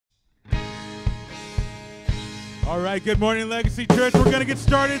All right, good morning, Legacy Church. We're going to get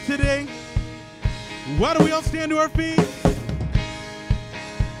started today. Why don't we all stand to our feet?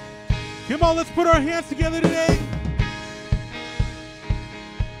 Come on, let's put our hands together today.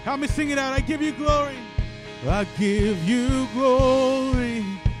 Help me sing it out. I give you glory. I give you glory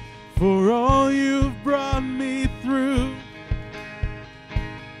for all you've brought me through.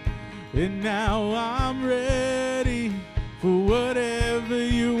 And now I'm ready for whatever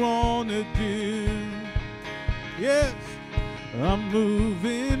you want to do. Yes, I'm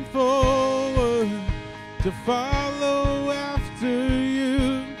moving forward to follow after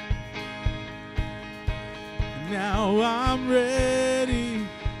you. Now I'm ready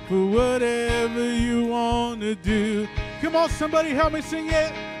for whatever you want to do. Come on, somebody help me sing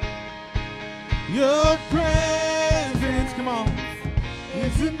it. Your presence, come on,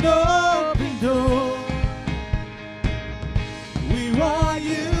 it's an open door. We want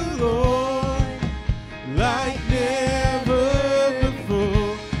you, Lord, like never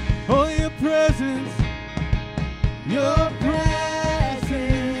before. Oh, your presence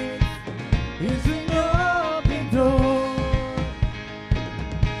is an open door.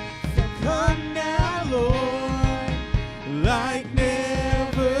 So come now, Lord, like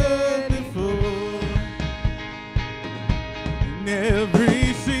never before. In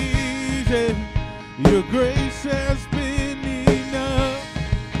every season, your grace has been enough.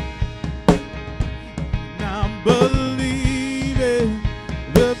 And I'm believing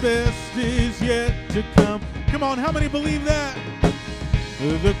the best is yet to come. Come on, how many believe that?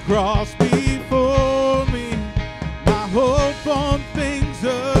 The cross before me, my hope on things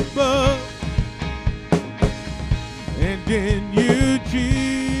above. And in you,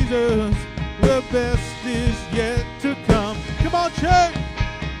 Jesus, the best is yet to come. Come on, church.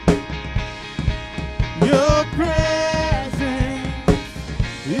 Your presence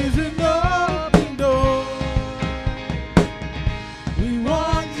is an open door. We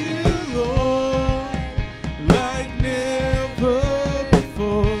want you, Lord, like never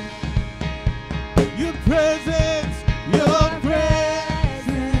before. Your presence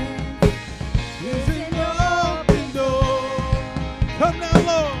is an open door. Come now,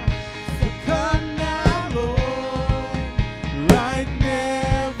 Lord. So come now, Lord, like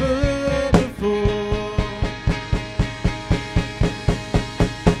never before.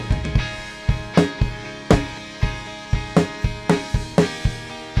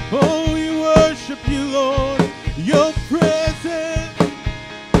 Oh, we worship you, Lord, your presence.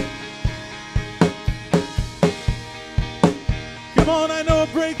 Come on, I know a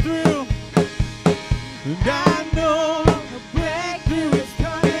breakthrough. And I know a breakthrough is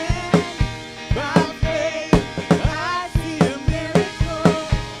coming. By faith, I see a miracle.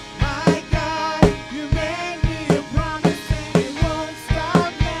 My God, you made me a promise and it won't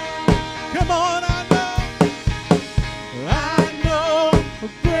stop now. Come on, I know a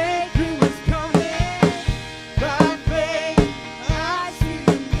breakthrough is coming. By faith, I see a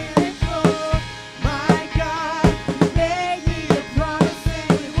miracle. My God, you made me a promise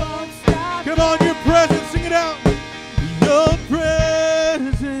and it won't stop. Come on, your presence, sing it out. Your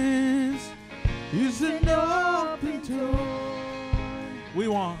presence is an open door. We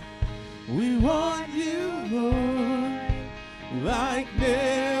want you, Lord, like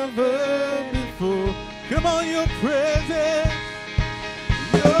never before. Come on, your presence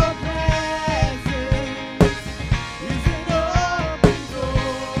is an open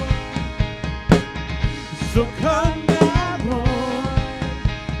door. So come now,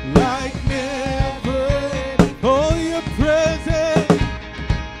 Lord, like never. Oh, your presence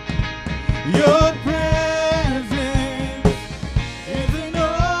is an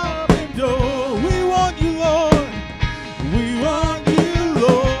open door. We want you, Lord. We want you,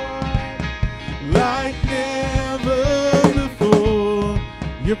 Lord, like never before.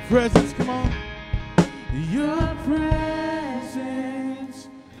 Your presence, come on. Your presence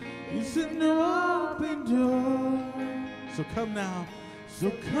is an open door. So come now.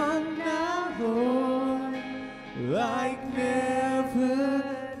 So come now, Lord, like never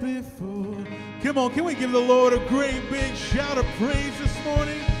before. Come on, can we give the Lord a great big shout of praise this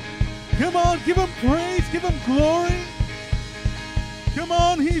morning? Come on, give him praise, give him glory. Come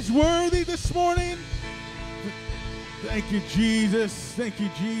on, he's worthy this morning. Thank you, Jesus. Thank you,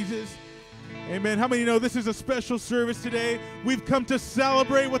 Jesus. Amen. How many know this is a special service today? We've come to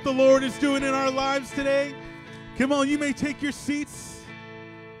celebrate what the Lord is doing in our lives today. Come on, you may take your seats.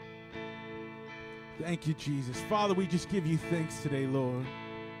 Thank you, Jesus. Father, we just give you thanks today, Lord.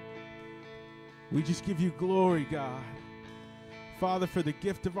 We just give you glory, God. Father, for the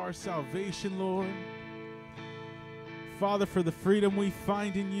gift of our salvation, Lord. Father, for the freedom we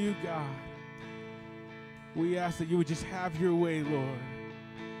find in you, God. We ask that you would just have your way, Lord.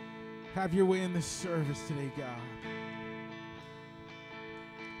 Have your way in this service today, God.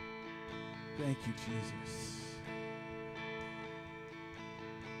 Thank you, Jesus.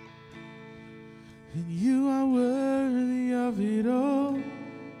 And you are worthy of it all.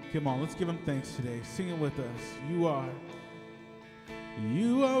 Come on, let's give him thanks today. Sing it with us. You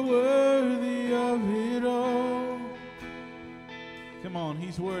are worthy of it all. Come on,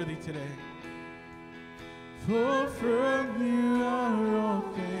 he's worthy today. For from you are all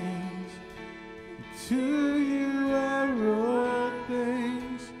things, to you are all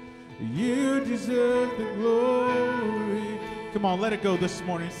things. You deserve the glory. Come on, let it go this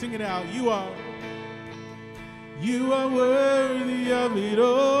morning. Sing it out. You are worthy of it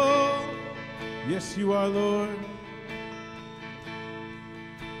all. Yes, you are, Lord.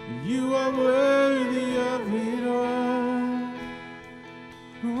 You are worthy of it all.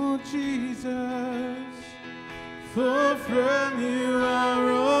 Oh, Jesus. For from you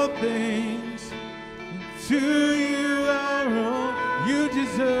are all things, and to you are all. You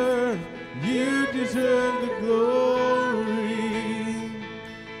deserve the glory.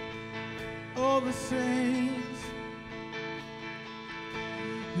 All the saints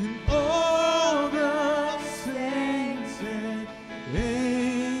and all the saints and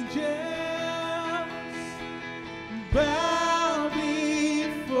angels bow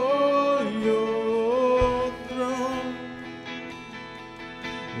before your throne,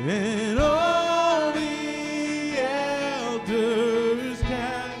 and all the elders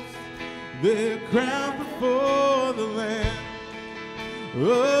cast their crown before the Lamb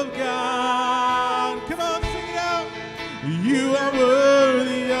of God. Come on, sing it out. You are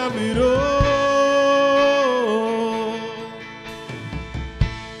worthy of it all.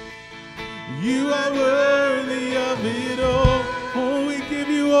 You are worthy of it all. Oh, we give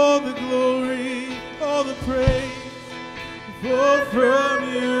you all the glory, all the praise. For from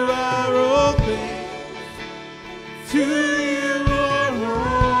you are all things, to you are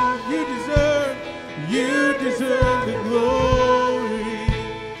all. You deserve the glory.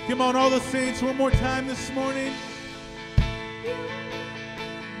 Come on, all the saints, one more time this morning.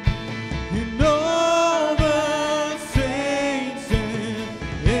 And all the saints and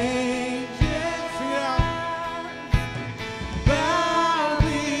angels, sing it out, bow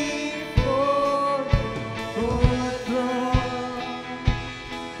before your throne.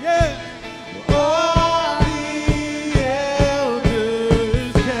 Yeah. All the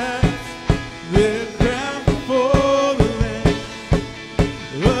elders cast their crown before the Lamb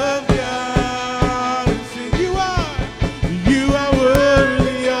of God and sing, you are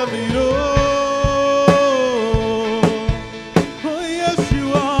worthy of it all. Oh, yes,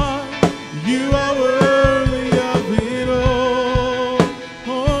 you are. You are worthy of it all.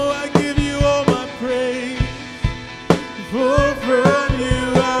 Oh, I give you all my praise. For from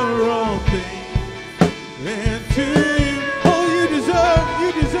you are all things, and to you, oh, you deserve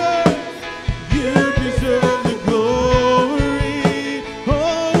the glory.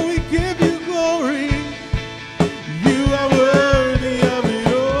 Oh, we give you glory. You are worthy of it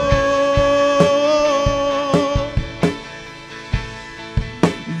all.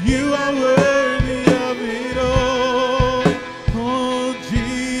 You are worthy of it all. Oh,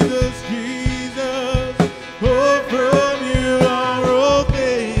 Jesus, Jesus. Oh, from you are all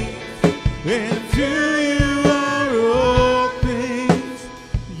things, and to you are all things.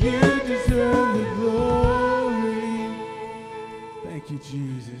 You deserve the glory. Thank you,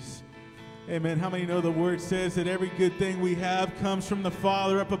 Jesus. Amen. How many know the word says that every good thing we have comes from the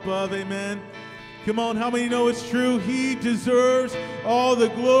Father up above? Amen. Come on, how many know it's true? He deserves all the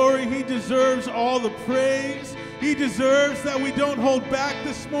glory. He deserves all the praise. He deserves that we don't hold back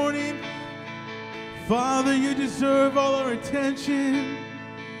this morning. Father, you deserve all our attention,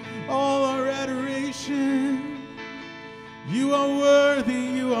 all our adoration. You are worthy,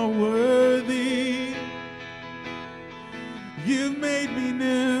 you are worthy. You've made me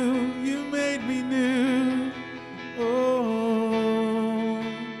new, you made me new. Oh,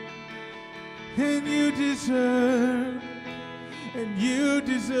 and you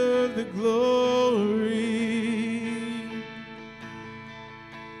deserve the glory.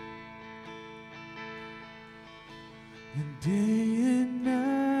 And day and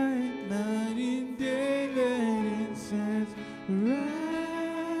night, night and day, let incense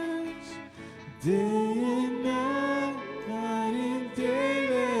rise. Day and night, night and day,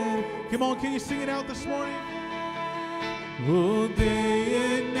 let. Come on, can you sing it out this morning? Oh,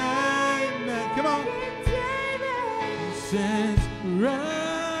 day and night, night. Come on. Incense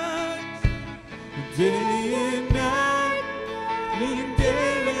rise. Day and night, night and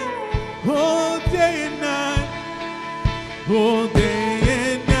day, let. Oh, day and night. all day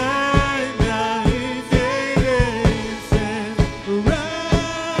and night, night and day, days and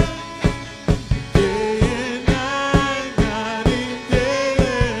rise. Day and night, night and day,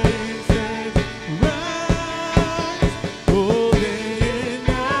 days and rise. All day and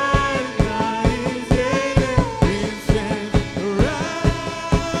night, night and day, days and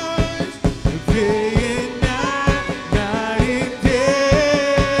rise. Day and night, night and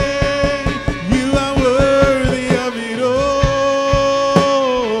day, you are worthy of it all.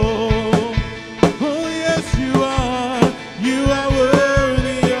 Oh yes, you are. You are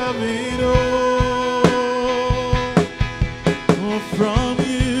worthy of it all. Oh, from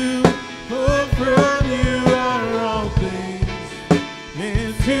you are all things,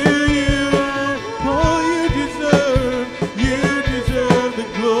 and to you are all you deserve the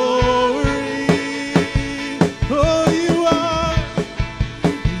glory. Oh, you are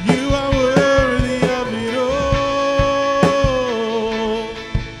worthy of it all.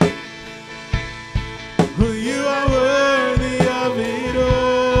 Oh, you are worthy of it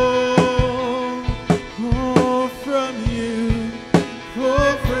all. Oh, from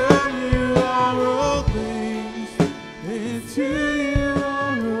you are all things, and to you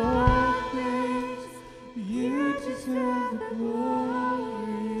are all things. You deserve the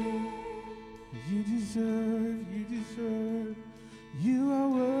glory. You deserve, you are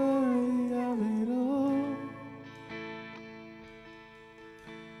worthy of it all.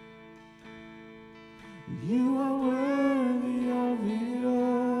 You are worthy of it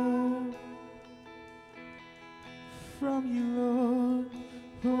all. From you, Lord,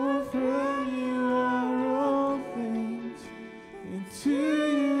 oh, from you are all things, and to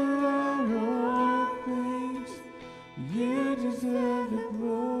you are all things. You deserve the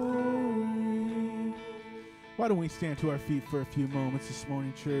glory. Why don't we stand to our feet for a few moments this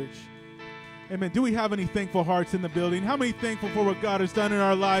morning, church? Amen. Do we have any thankful hearts in the building? How many thankful for what God has done in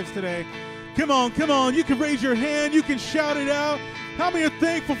our lives today? Come on, come on. You can raise your hand. You can shout it out. How many are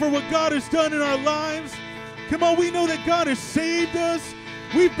thankful for what God has done in our lives? Come on, we know that God has saved us.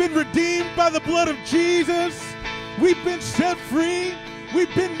 We've been redeemed by the blood of Jesus. We've been set free.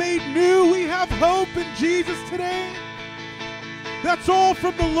 We've been made new. We have hope in Jesus today. That's all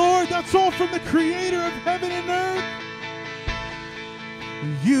from the Lord. That's all from the Creator of heaven and earth.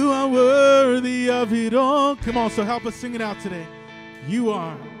 You are worthy of it all. Come on, so help us sing it out today. You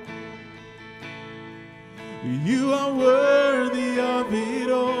are. You are worthy of it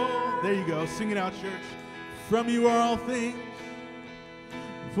all. There you go. Sing it out, church. From you are all things.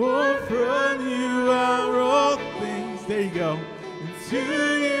 For from you are all things. There you go. And to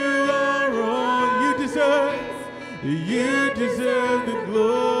you are all you deserve. You deserve the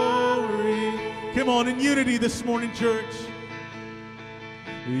glory. Come on, in unity this morning, church.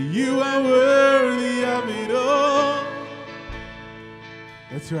 You are worthy of it all.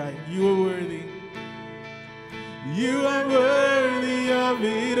 That's right. You are worthy. You are worthy of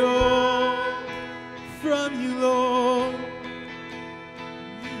it all. From you, Lord.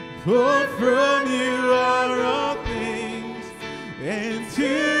 For from you are all things, and to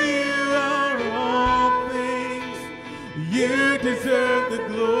you are all things. You deserve the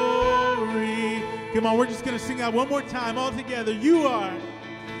glory. Come on, we're just going to sing out one more time all together. You are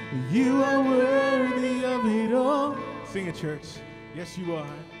worthy of it all. Sing it, church. Yes, you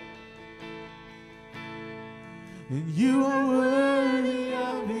are. And you are worthy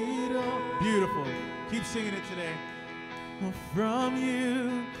of it all. Beautiful. Keep singing it today. From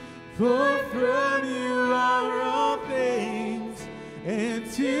you, for from you are all things, and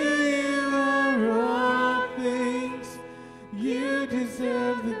to you are all things. You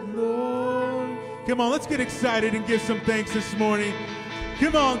deserve the glory. Come on, let's get excited and give some thanks this morning.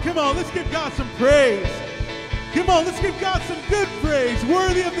 Come on, let's give God some praise. Come on, let's give God some good praise,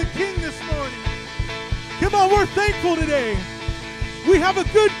 worthy of the King this morning. Come on, we're thankful today. We have a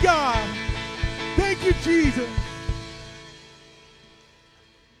good God. Thank you, Jesus.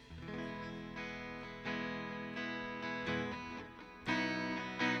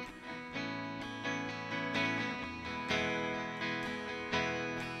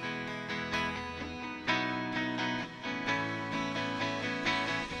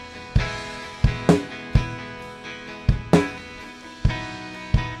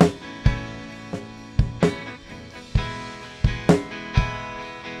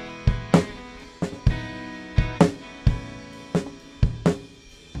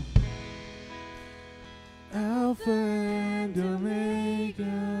 Alpha and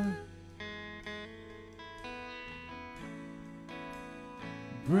Omega,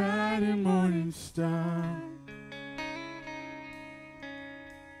 bright and morning star.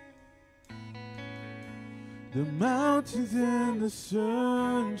 the mountains and the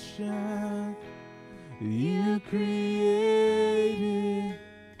sunshine you created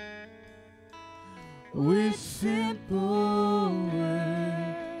with simple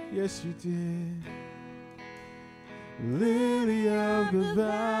words. Yes, you did. Lily of the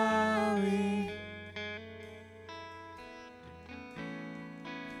valley,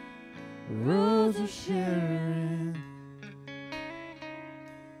 Rose of Sharon,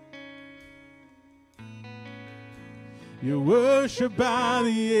 you're worshipped by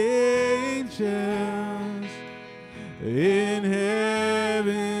the angels in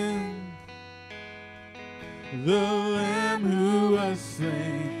heaven, the Lamb who was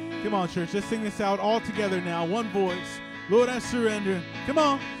slain. Come on, church, let's sing this out all together now. One voice. Lord, I surrender. Come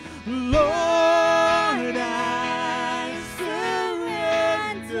on. Lord, I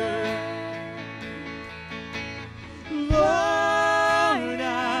surrender. Lord,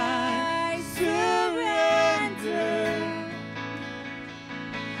 I surrender.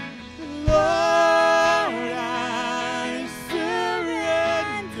 Lord, I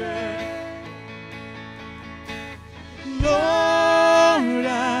surrender. Lord,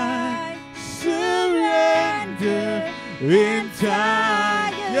 I surrender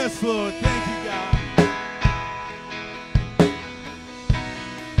entire. Yes, Lord. Thank you, God.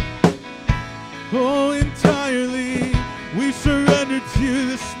 Oh, entirely we surrender to you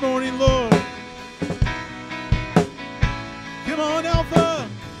this morning, Lord. Come on, Alpha.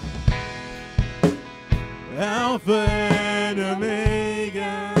 Alpha and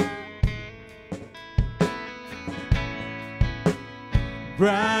Omega,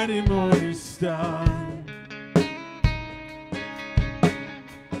 bright and morning star.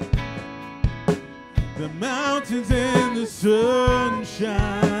 The mountains and the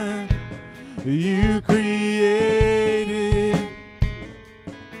sunshine you created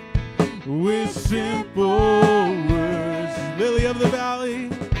with simple words. Lily of the valley,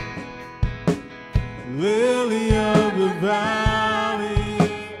 Lily of the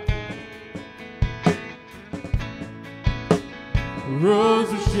valley,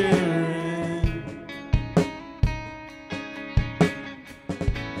 Rose of Sharon,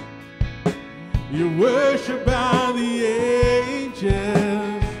 you're worshipped by the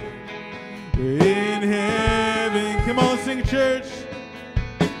angels in heaven. Come on, sing, church.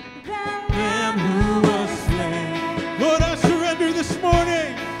 Lamb who was slain. Lord, I surrender this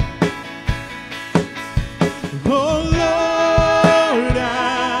morning. Oh, Lord,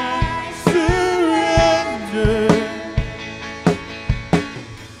 I surrender.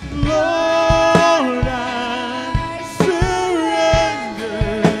 Lord, I surrender.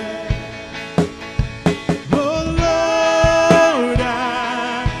 Oh, Lord, I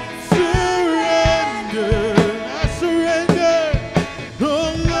surrender. I surrender. Oh,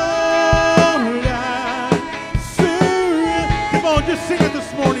 Lord, I surrender. Come on, just sing it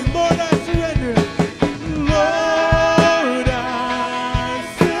this morning. Lord, I surrender. Lord, I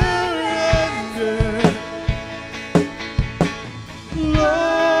surrender.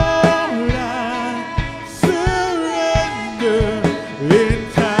 Lord, I surrender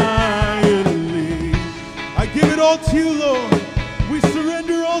entirely. I give it all to you, Lord. We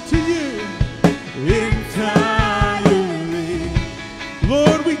surrender all to you entirely.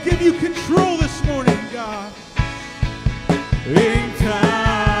 Lord, we give you control this morning, God.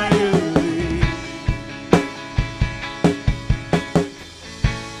 Entirely.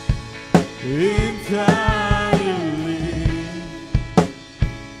 Entirely.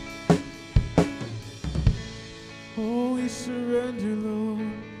 Oh, we surrender, Lord.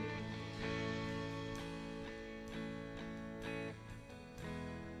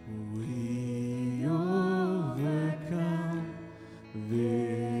 We overcome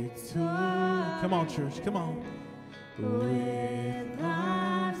victory. Come on, church, come on. With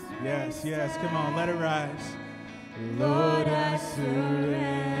us. Yes, yes, come on, let it rise. Lord, I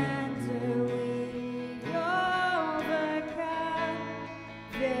surrender. We overcome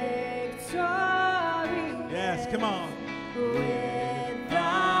victory. Yes, come on. With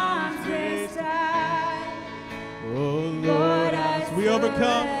arms raised high. Oh, Lord, as we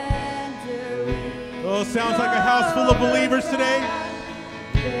overcome. surrender, Oh, sounds like a house full of believers today.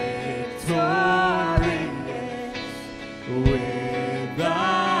 victorious. With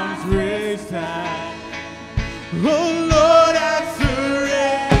arms raised high. Oh, Lord, I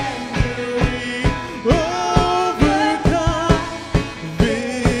surrender. We overcome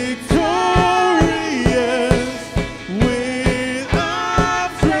victorious. With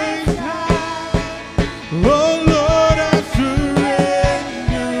arms raised high. Oh, Lord, I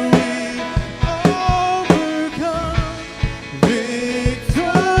surrender. We overcome victorious.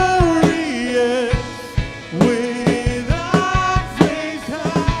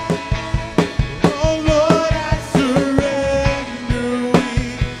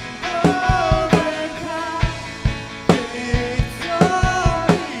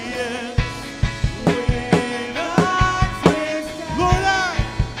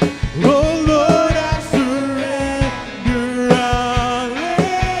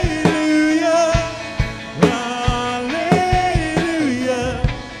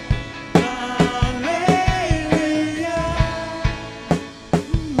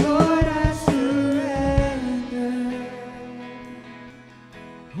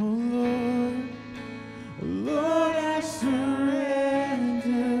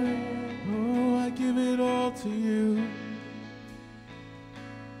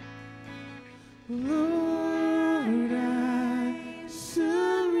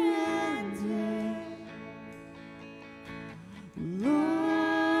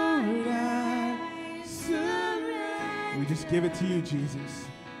 just give it to you, Jesus.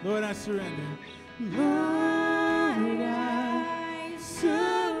 Lord, I surrender. Lord, I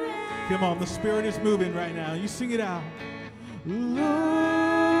surrender. Come on, the Spirit is moving right now. You sing it out.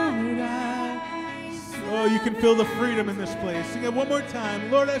 Lord, I surrender. Oh, you can feel the freedom in this place. Sing it one more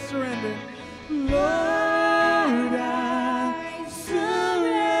time. Lord, I surrender. Lord, I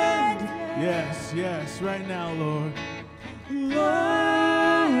surrender. Yes, yes, right now, Lord.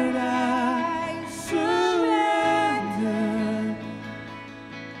 Lord, I surrender.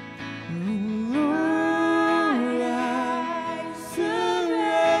 Lord, I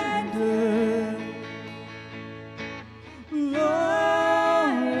surrender.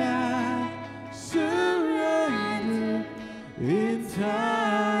 Lord, I surrender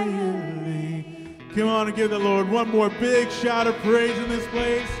entirely. Come on and give the Lord one more big shout of praise in this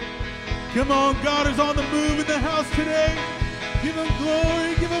place. Come on, God is on the move in the house today. Give him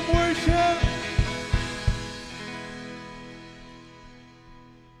glory, give him worship.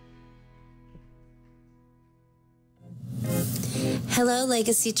 Hello,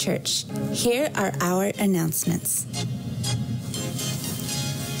 Legacy Church. Here are our announcements.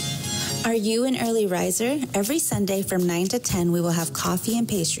 Are you an early riser? Every Sunday from 9 to 10, we will have coffee and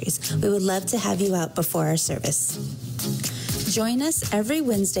pastries. We would love to have you out before our service. Join us every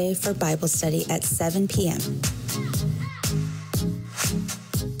Wednesday for Bible study at 7 p.m.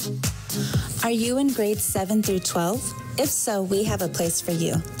 Are you in grades 7 through 12? If so, we have a place for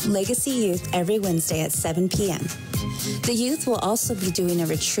you. Legacy Youth every Wednesday at 7 p.m. The youth will also be doing a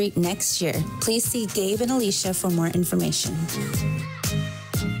retreat next year. Please see Gabe and Alicia for more information.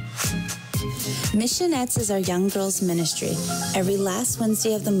 Missionettes is our young girls ministry. Every last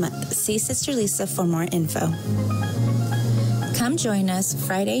Wednesday of the month. See Sister Lisa for more info. Come join us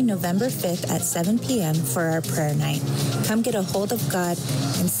Friday, November 5th at 7 p.m. for our prayer night. Come get a hold of God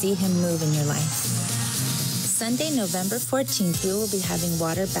and see him move in your life. Sunday, November 14th, we will be having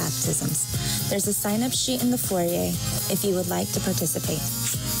water baptisms. There's a sign-up sheet in the foyer if you would like to participate.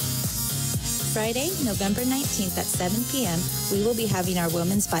 Friday, November 19th at 7 p.m., we will be having our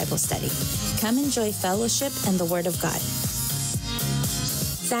Women's Bible Study. Come enjoy fellowship and the Word of God.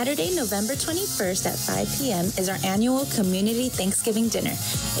 Saturday, November 21st at 5 p.m. is our annual Community Thanksgiving Dinner.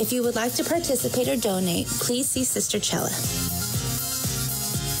 If you would like to participate or donate, please see Sister Chella.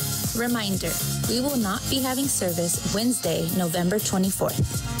 Reminder, we will not be having service Wednesday, November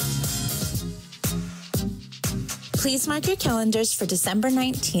 24th. Please mark your calendars for December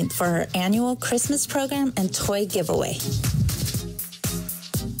 19th for our annual Christmas program and toy giveaway.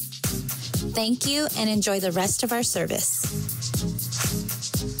 Thank you and enjoy the rest of our service.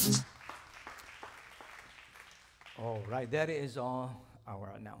 All right, that is all our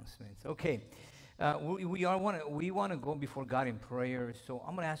announcements. Okay, we want to go before God in prayer. So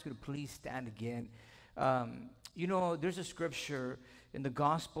I'm going to ask you to please stand again. You know, there's a scripture in the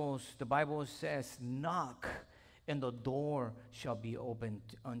Gospels. The Bible says, "Knock, and the door shall be opened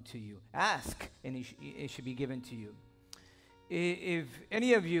unto you. Ask, and it should be given to you." If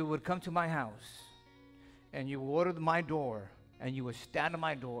any of you would come to my house, and you would go to my door, and you would stand at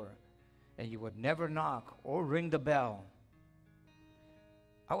my door, and you would never knock or ring the bell,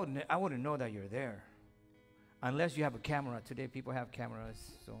 I wouldn't know that you're there. Unless you have a camera. Today people have cameras,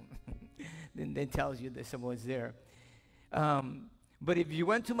 so then it tells you that someone's there. But if you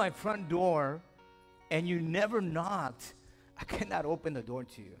went to my front door and you never knocked, I cannot open the door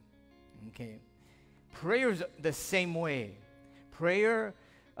to you. Okay? Prayer is the same way. Prayer,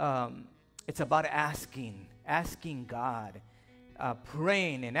 it's about asking God.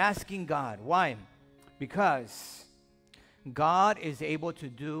 Praying and asking God. Why? Because God is able to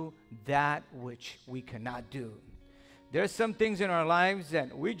do that which we cannot do. There's some things in our lives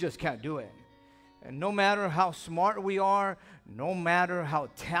that we just can't do it. And no matter how smart we are, no matter how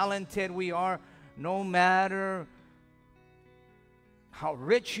talented we are, no matter how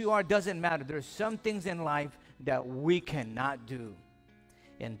rich you are, doesn't matter. There's some things in life that we cannot do.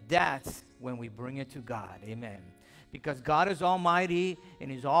 And that's when we bring it to God. Amen. Because God is almighty and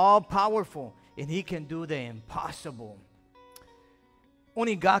he's all powerful and he can do the impossible.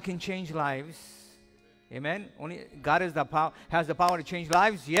 Only God can change lives. Amen. Only God has the power to change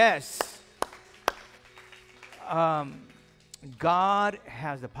lives. Yes. God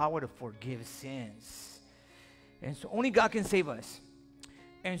has the power to forgive sins. And so only God can save us.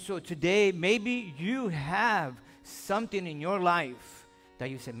 And so today, maybe you have something in your life that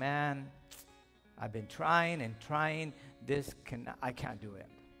you say, man, I've been trying and trying. I can't do it.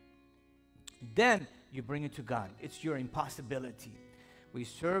 Then you bring it to God. It's your impossibility. We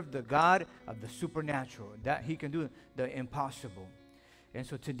serve the God of the supernatural, that he can do the impossible. And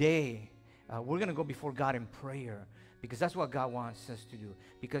so today, we're going to go before God in prayer, Because that's what God wants us to do.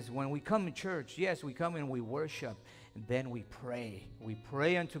 Because when we come to church, yes, we come and we worship, and then we pray. We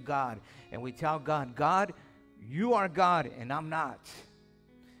pray unto God, and we tell God, God, you are God, and I'm not.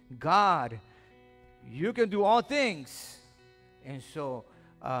 God, you can do all things. And so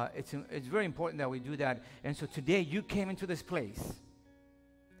it's very important that we do that. And so today you came into this place,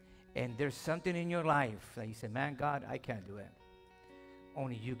 and there's something in your life that you say, man, God, I can't do it.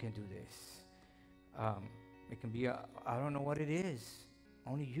 Only you can do this. It can be, I don't know what it is.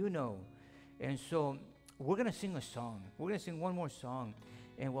 Only you know. And so we're going to sing a song. We're going to sing one more song.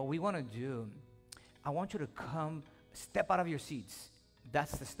 And what we want to do, I want you to come, step out of your seats.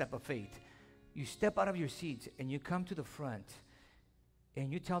 That's the step of faith. You step out of your seats and you come to the front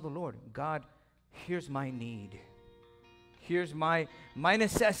and you tell the Lord, God, here's my need. Here's my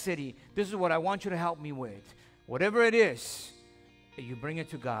necessity. This is what I want you to help me with. Whatever it is, you bring it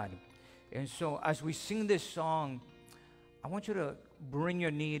to God. And so as we sing this song, I want you to bring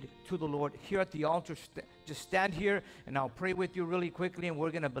your need to the Lord here at the altar. Just stand here and I'll pray with you really quickly, and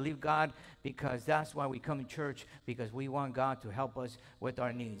we're going to believe God, because that's why we come to church, because we want God to help us with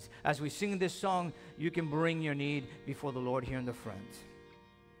our needs. As we sing this song, you can bring your need before the Lord here in the front.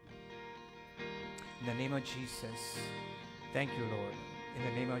 In the name of Jesus. Thank you, Lord. In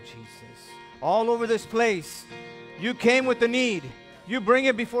the name of Jesus. All over this place, you came with the need. You bring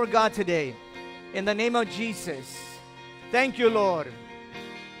it before God today. In the name of Jesus. Thank you, Lord.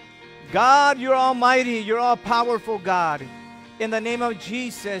 God, you're almighty. You're all powerful, God. In the name of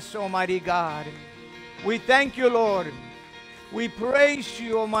Jesus, Almighty God. We thank you, Lord. We praise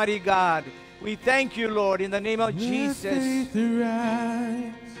you, Almighty God. We thank you, Lord, in the name of Jesus. Faith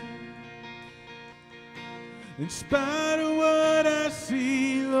arise. In spite of what I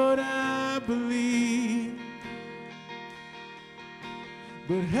see, Lord, I believe.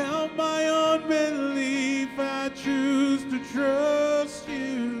 But help my unbelief, I choose to trust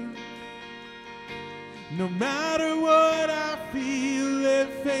you. No matter what I feel,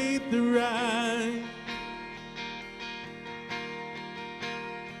 let faith arise.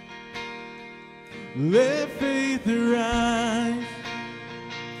 Let faith arise.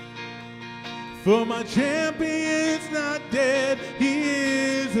 For my champion's not dead, he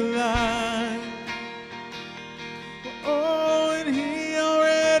is alive. Oh, and he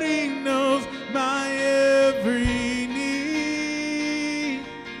already knows my every need.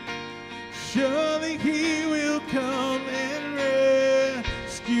 Surely he will come and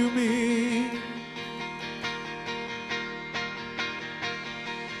rescue me.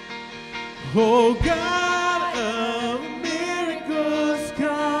 Oh, God of miracles,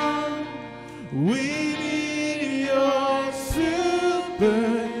 come. We need your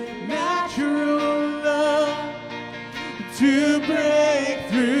supernatural love to break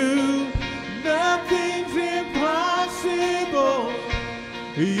through. Nothing's impossible.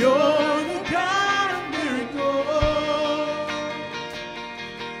 You're the God of miracles.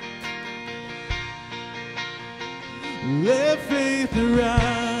 Let faith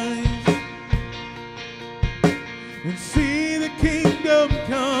arise and see the kingdom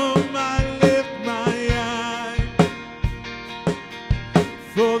come. I lift my eyes,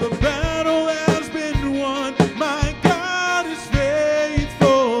 for the battle has been won. My God is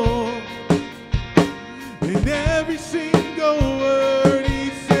faithful, and every single word he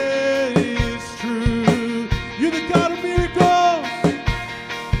said is true. You're the God of miracles.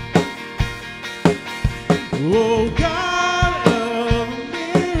 Oh, God of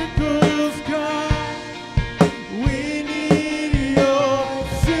miracles, come. We need your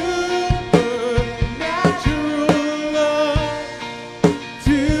supernatural love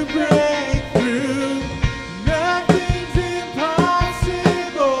to break through. Nothing's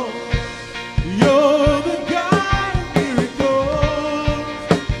impossible. You're the God of miracles.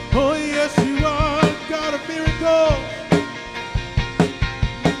 Oh, yes, you are God of miracles.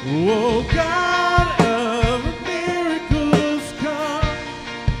 Oh, God of miracles, come.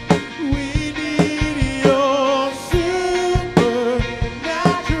 We need your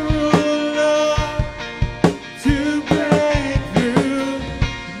supernatural love to break through.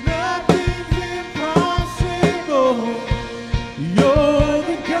 Nothing's impossible. You're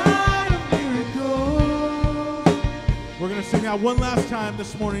the God of miracles. We're going to sing that one last time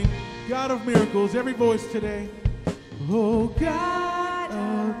this morning. God of miracles, every voice today. Oh, God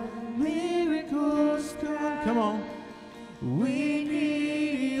of miracles, come on. We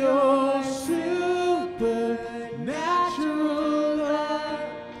need your supernatural love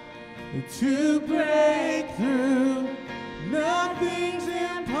to break through. Nothing's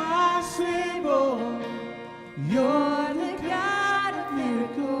impossible. You're the God of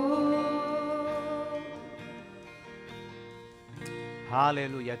miracles.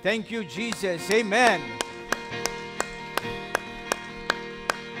 Hallelujah. Thank you, Jesus. Amen.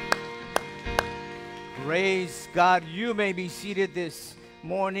 Praise God. You may be seated this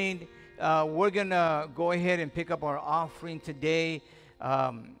morning. We're going to go ahead and pick up our offering today.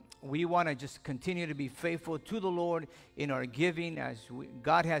 We want to just continue to be faithful to the Lord in our giving as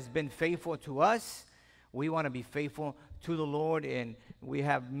God has been faithful to us. We want to be faithful to the Lord, and we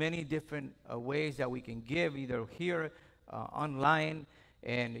have many different ways that we can give, either here, online,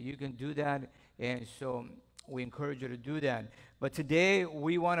 and you can do that. And so we encourage you to do that. But today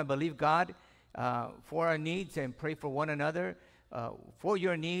we want to believe God for our needs and pray for one another, for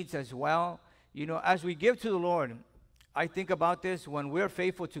your needs as well. You know, as we give to the Lord, I think about this when we're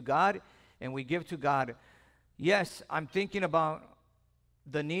faithful to God and we give to God. Yes, I'm thinking about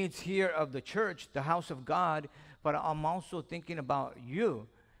the needs here of the church, the house of God, but I'm also thinking about you.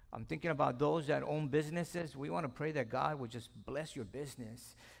 I'm thinking about those that own businesses. We want to pray that God would just bless your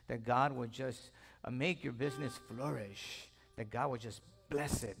business, that God would just make your business flourish, that God would just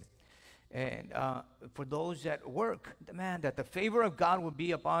bless it. And for those that work, man, that the favor of God will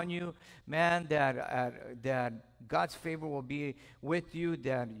be upon you, man, that God's favor will be with you,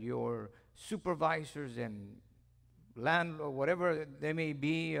 that your supervisors and landlord, whatever they may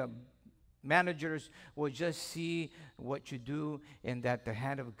be, managers will just see what you do, and that the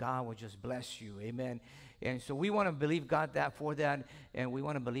hand of God will just bless you. Amen. And so we want to believe God for that, and we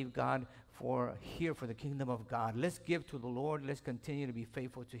want to believe God for the kingdom of God. Let's give to the Lord. Let's continue to be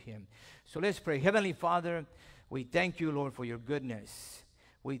faithful to Him. So let's pray. Heavenly Father, we thank you, Lord, for your goodness.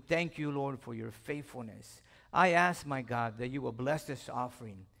 We thank you, Lord, for your faithfulness. I ask, my God, that you will bless this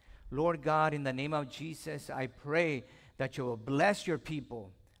offering. Lord God, in the name of Jesus, I pray that you will bless your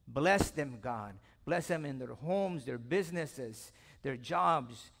people. Bless them, God. Bless them in their homes, their businesses, their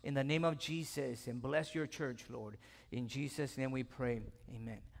jobs, in the name of Jesus. And bless your church, Lord. In Jesus' name we pray.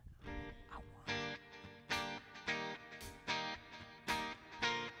 Amen.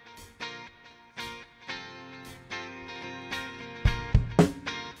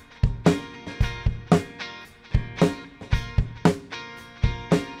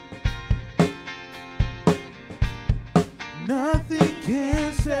 Nothing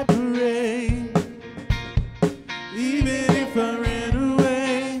can separate, even if I ran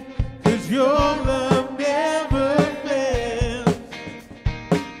away, 'cause your love never fails.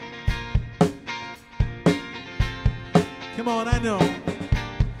 Come on, I know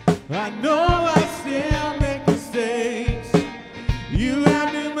I still make mistakes. You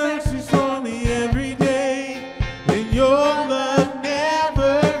have new mercies for me every day, and your love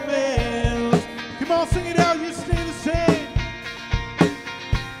never fails. Come on, sing it out, you stay the same.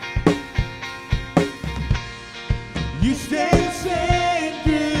 You stay the same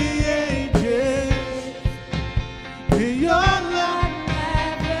through the ages, and your love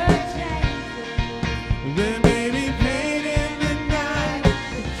never changes. there may be pain in the night,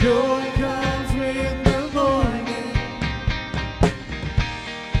 but joy comes with the morning.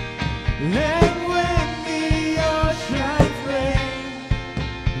 And when the oceans break,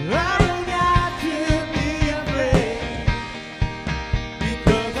 I don't have to be afraid,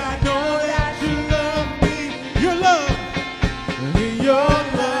 because I know that you love me. Your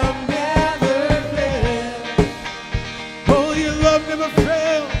love never fails. Oh, your love never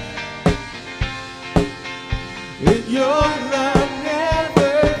fails. And your love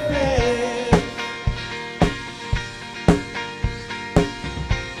never fails.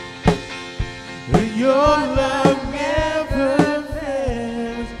 And your love never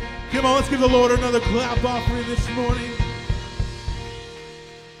fails. Come on, let's give the Lord another clap offering this morning.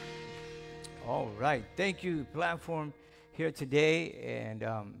 All right. Thank you, platform here today. And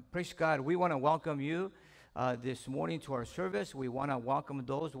praise God. We want to welcome you this morning to our service. We want to welcome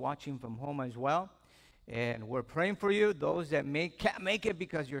those watching from home as well. And we're praying for you. Those that can't make it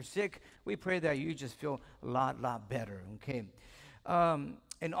because you're sick, we pray that you just feel a lot better. Okay.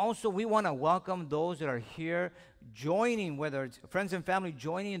 And also, we want to welcome those that are here joining, whether it's friends and family,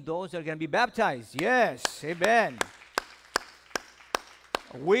 joining those that are going to be baptized. Yes. Amen.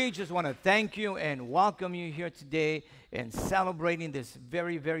 We just want to thank you and welcome you here today and celebrating this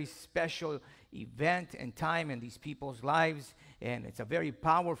very, very special event and time in these people's lives. And it's a very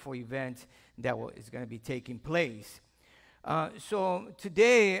powerful event that is going to be taking place. So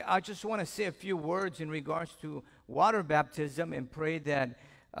today, I just want to say a few words in regards to water baptism and pray that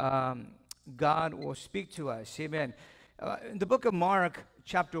God will speak to us. Amen. In the book of Mark,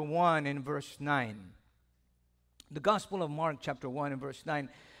 chapter 1 and verse 9. The Gospel of Mark, chapter 1 and verse 9.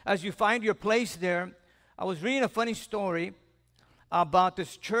 As you find your place there, I was reading a funny story about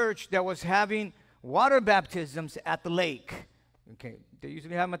this church that was having water baptisms at the lake. Okay, they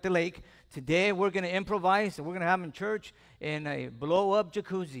usually have them at the lake. Today we're going to improvise, and we're going to have them in church in a blow-up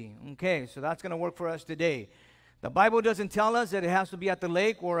jacuzzi. Okay, so that's going to work for us today. The Bible doesn't tell us that it has to be at the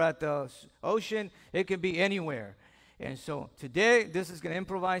lake or at the ocean. It can be anywhere. And so today, this is going to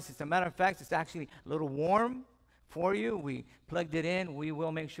improvise. As a matter of fact, it's actually a little warm for you. We plugged it in. We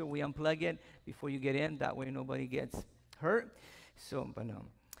will make sure we unplug it before you get in. That way nobody gets hurt. So,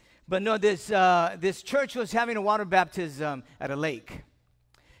 but no, this church was having a water baptism at a lake.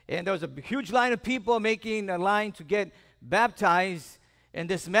 And there was a huge line of people making a line to get baptized. And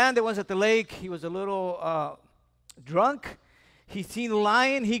this man that was at the lake, he was a little drunk. He seen a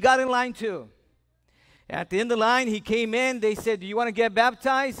line. He got in line too. At the end of the line, he came in. They said, "Do you want to get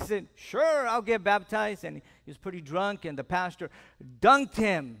baptized?" He said, "Sure, I'll get baptized." And he was pretty drunk, and the pastor dunked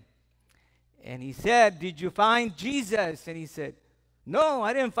him. And he said, "Did you find Jesus?" And he said, "No,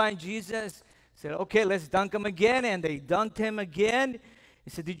 I didn't find Jesus." He said, "Okay, let's dunk him again." And they dunked him again. He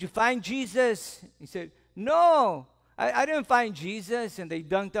said, "Did you find Jesus?" He said, "No, I didn't find Jesus." And they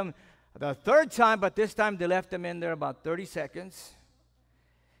dunked him the third time, but this time they left him in there about 30 seconds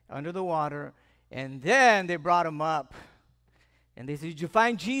under the water. And then they brought him up. And they said, "Did you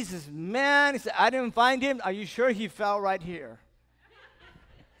find Jesus?" "Man," he said, "I didn't find him." "Are you sure?" "He fell right here."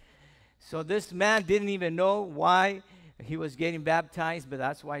 So this man didn't even know why he was getting baptized, but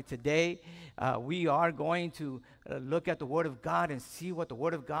that's why today we are going to look at the Word of God and see what the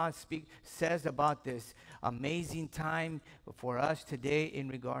Word of God says about this amazing time for us today in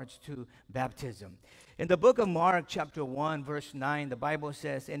regards to baptism. In the book of Mark, chapter 1, verse 9, the Bible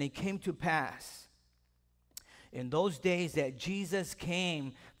says, "And it came to pass in those days that Jesus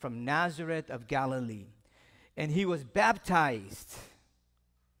came from Nazareth of Galilee, and he was baptized."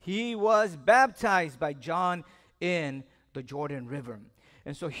 He was baptized by John in the Jordan River.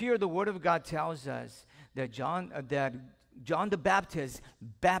 And so here the Word of God tells us that John the Baptist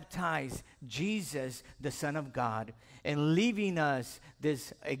baptized Jesus, the Son of God, and leaving us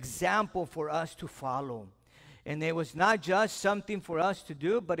this example for us to follow. And it was not just something for us to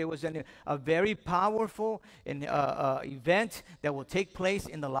do, but it was a very powerful event that will take place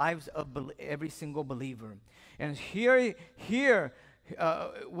in the lives of every single believer. And here,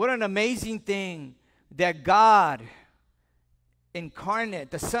 what an amazing thing that God incarnate,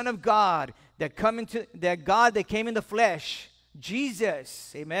 the Son of God that came in the flesh,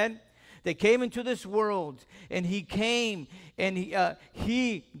 Jesus, amen, that came into this world, and he came and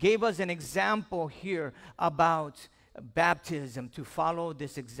he gave us an example here about baptism, to follow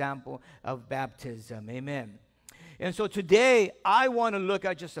this example of baptism, amen. And so today I want to look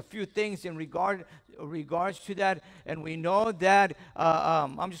at just a few things in regards to that, and we know that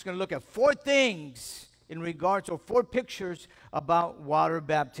I'm just going to look at 4 things in regards, or 4 pictures about water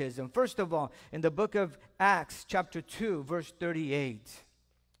baptism. First of all, in the book of Acts, chapter 2, verse 38.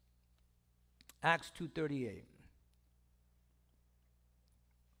 Acts 2:38.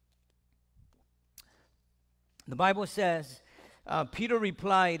 The Bible says, Peter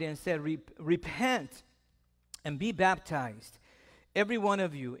replied and said, "Repent and be baptized, every one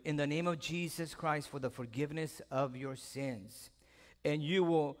of you, in the name of Jesus Christ for the forgiveness of your sins, and you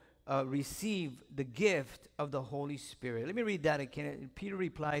will receive the gift of the Holy Spirit." Let me read that again. Peter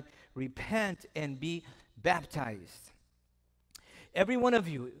replied, "Repent and be baptized, every one of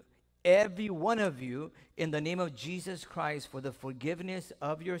you, in the name of Jesus Christ for the forgiveness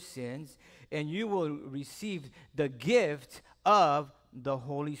of your sins, and you will receive the gift of the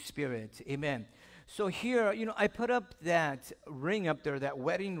Holy Spirit." Amen. So here, I put up that ring up there, that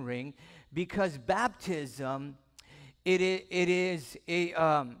wedding ring, because baptism, it is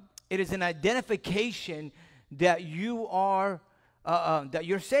an identification that you are that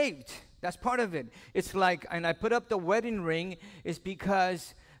you're saved. That's part of it. It's like, and I put up the wedding ring is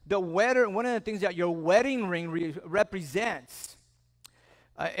because one of the things that your wedding ring represents,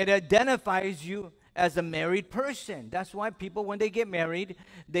 it identifies you as a married person. That's why people, when they get married,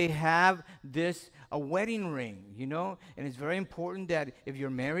 they have a wedding ring, and it's very important that if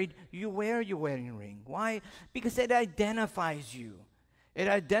you're married, you wear your wedding ring. Why? Because it identifies you. It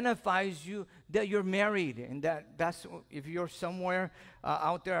identifies you that you're married, and that's if you're somewhere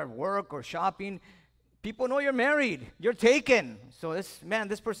out there at work or shopping, people know you're married. You're taken. So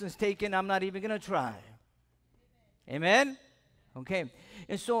this person's taken. I'm not even going to try. Amen? Okay.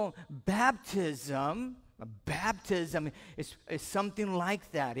 And so baptism is something like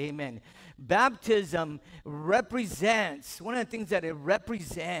that. Amen. Baptism represents, one of the things that it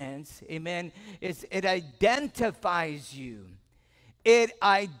represents, amen, is it identifies you. It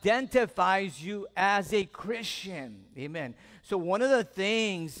identifies you as a Christian. Amen. So one of the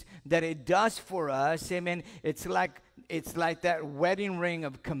things that it does for us, amen, it's like it's like that wedding ring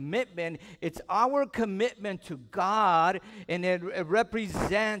of commitment. It's our commitment to God, and it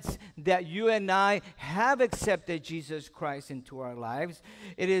represents that you and I have accepted Jesus Christ into our lives.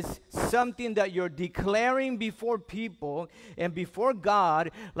 It is something that you're declaring before people and before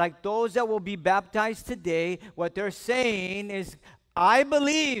God, like those that will be baptized today. What they're saying is, I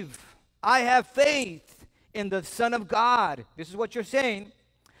believe, I have faith in the Son of God. This is what you're saying.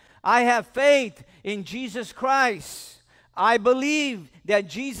 I have faith in Jesus Christ. I believe that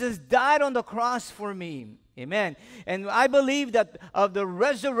Jesus died on the cross for me. Amen. And I believe that of the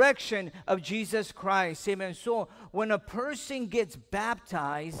resurrection of Jesus Christ. Amen. So when a person gets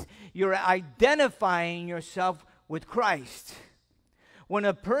baptized, you're identifying yourself with Christ. When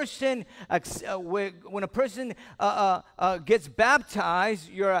a person gets baptized,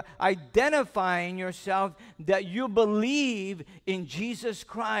 you're identifying yourself that you believe in Jesus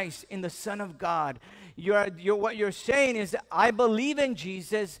Christ, in the Son of God. What you're saying is, I believe in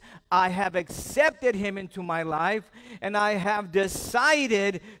Jesus, I have accepted him into my life, and I have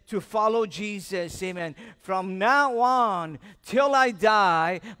decided to follow Jesus. Amen. From now on till I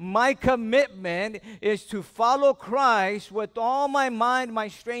die, my commitment is to follow Christ with all my mind, my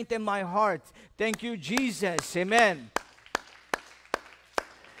strength, and my heart. Thank you, Jesus. Amen.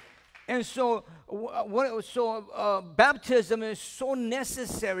 And so, baptism is so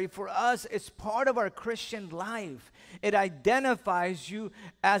necessary for us. It's part of our Christian life. It identifies you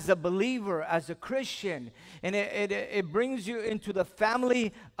as a believer, as a Christian, and it brings you into the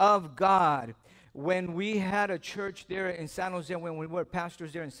family of God. When we had a church there in San Jose, when we were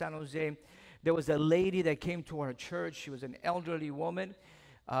pastors there in San Jose, there was a lady that came to our church. She was an elderly woman.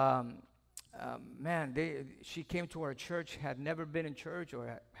 She came to our church, had never been in church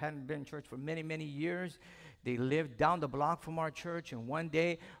or hadn't been in church for many, many years. They lived down the block from our church, and one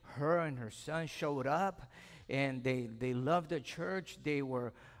day her and her son showed up, and they loved the church. They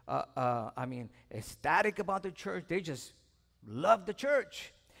were, ecstatic about the church. They just loved the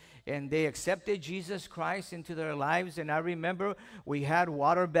church. And they accepted Jesus Christ into their lives. And I remember we had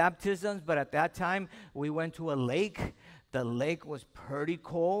water baptisms, but at that time we went to a lake. The lake was pretty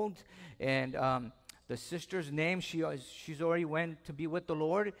cold, and the sister's name, she's already went to be with the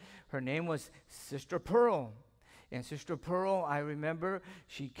Lord. Her name was Sister Pearl. And Sister Pearl, I remember,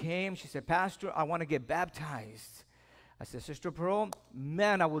 she came, she said, Pastor, I want to get baptized. I said, Sister Pearl,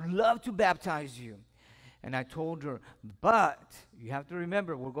 man, I would love to baptize you. And I told her, but you have to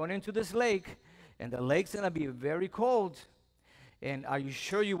remember, we're going into this lake, and the lake's going to be very cold. And are you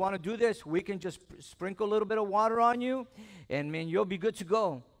sure you want to do this? We can just sprinkle a little bit of water on you, and man, you'll be good to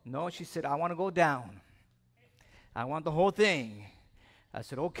go. No, she said, I want to go down. I want the whole thing. I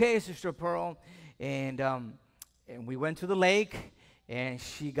said, okay, Sister Pearl. And we went to the lake, and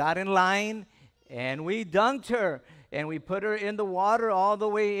she got in line, and we dunked her, and we put her in the water all the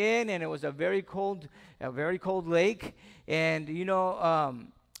way in, and it was a very cold lake. And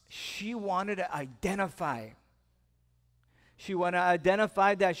she wanted to identify. She wanted to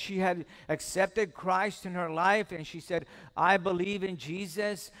identify that she had accepted Christ in her life, and she said, I believe in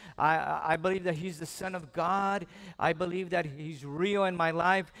Jesus. I believe that he's the Son of God. I believe that he's real in my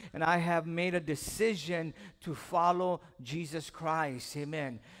life, and I have made a decision to follow Jesus Christ.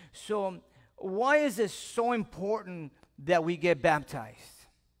 Amen. So why is it so important that we get baptized?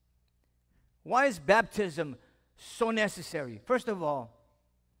 Why is baptism so necessary? First of all,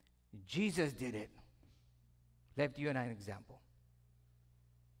 Jesus did it. Left you and I an example.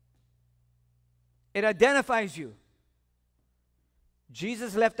 It identifies you.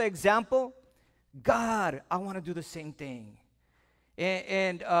 Jesus left the example. God, I want to do the same thing.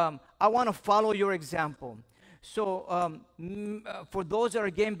 And I want to follow your example. So for those that are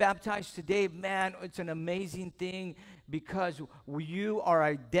getting baptized today, man, it's an amazing thing because you are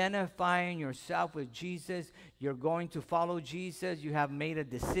identifying yourself with Jesus. You're going to follow Jesus. You have made a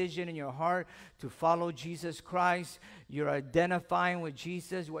decision in your heart to follow Jesus Christ. You're identifying with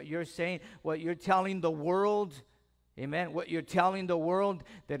Jesus, what you're saying, what you're telling the world. Amen. What you're telling the world,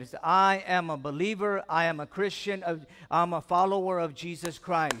 that is, I am a believer, I am a Christian, I'm a follower of Jesus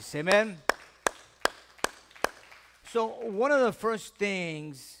Christ. Amen. So one of the first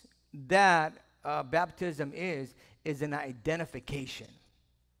things that baptism is an identification.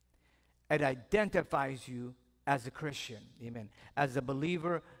 It identifies you as a Christian, amen, as a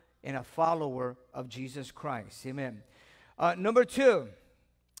believer and a follower of Jesus Christ, amen. Number 2,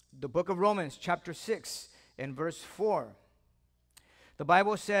 the book of Romans, chapter 6, and verse 4. The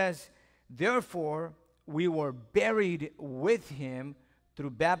Bible says, therefore, we were buried with him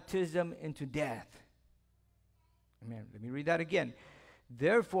through baptism into death. Amen. Let me read that again.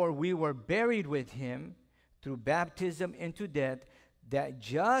 Therefore, we were buried with him through baptism into death, that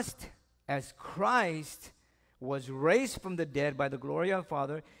just as Christ was raised from the dead by the glory of the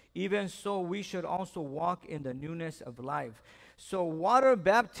Father, even so we should also walk in the newness of life. So water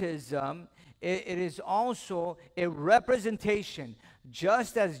baptism, it is also a representation.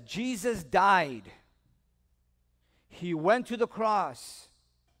 Just as Jesus died, he went to the cross,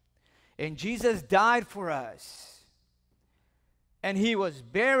 and Jesus died for us, and he was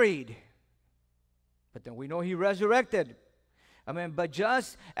buried, but then we know he resurrected. But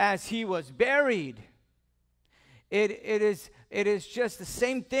just as he was buried, it is just the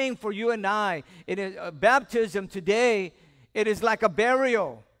same thing for you and I. It is baptism today. It is like a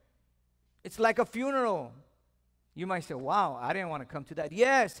burial. It's like a funeral. You might say, wow, I didn't want to come to that.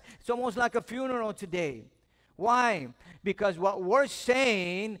 Yes, it's almost like a funeral today. Why? Because what we're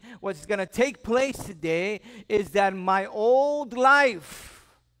saying, what's going to take place today, is that my old life,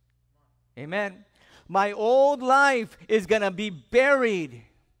 amen, my old life is going to be buried.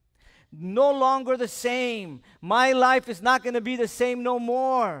 No longer the same. My life is not going to be the same no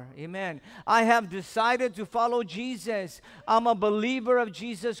more. Amen. I have decided to follow Jesus. I'm a believer of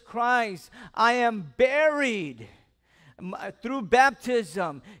Jesus Christ. I am buried. Through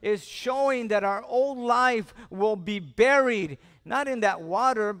baptism is showing that our old life will be buried. Not in that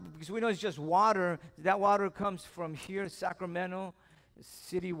water, because we know it's just water. That water comes from here, Sacramento,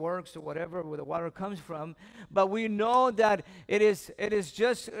 City Works, or whatever, where the water comes from. But we know that it is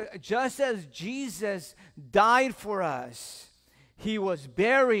just as Jesus died for us, he was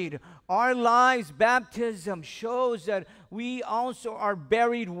buried. Our lives, baptism shows that we also are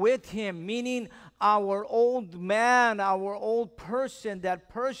buried with him, meaning our old man, our old person, that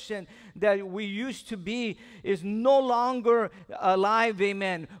person that we used to be, is no longer alive.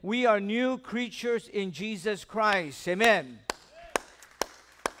 Amen. We are new creatures in Jesus Christ. Amen.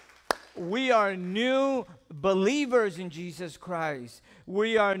 We are new believers in Jesus Christ.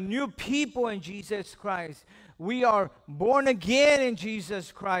 We are new people in Jesus Christ. We are born again in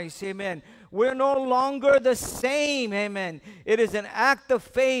Jesus Christ. Amen. We're no longer the same. Amen. It is an act of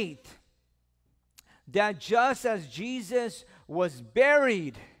faith that just as Jesus was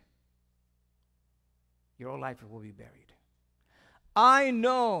buried, your life will be buried. I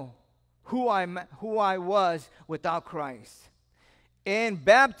know who I was without Christ. And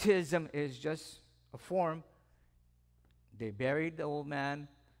baptism is just a form. They buried the old man,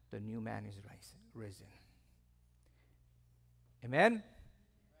 the new man is risen. Amen?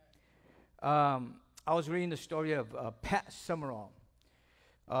 I was reading the story of Pat Summerall.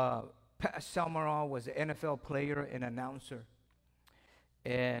 Pat Summerall was an NFL player and announcer.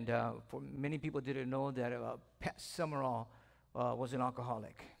 And for many people didn't know that Pat Summerall was an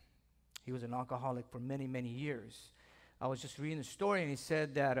alcoholic. He was an alcoholic for many, many years. I was just reading the story, and he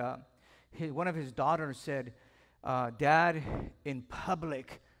said that one of his daughters said, Dad, in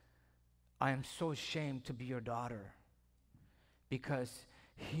public, I am so ashamed to be your daughter, because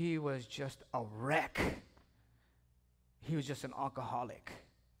he was just a wreck. He was just an alcoholic.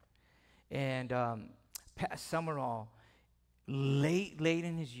 And Pat Summerall, late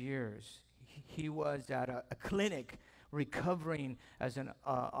in his years, he was at a clinic recovering as an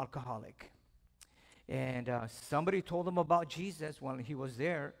alcoholic. And somebody told him about Jesus when he was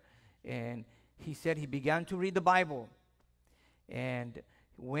there, and he said he began to read the Bible. And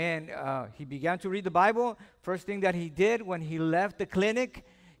when he began to read the Bible, first thing that he did when he left the clinic,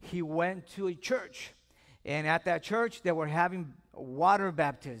 he went to a church. And at that church, they were having water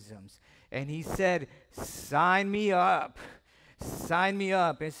baptisms. And he said, sign me up. Sign me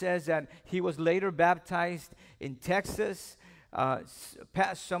up. It says that he was later baptized in Texas.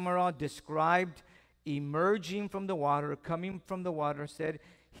 Pat Summerall described emerging from the water, coming from the water, said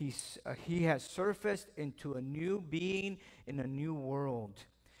he has surfaced into a new being in a new world.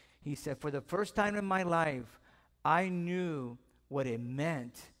 He said, for the first time in my life, I knew what it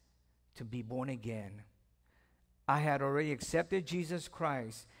meant to be born again. I had already accepted Jesus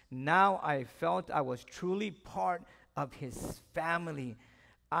Christ. Now I felt I was truly part of his family.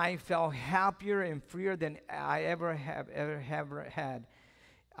 I felt happier and freer than I ever had.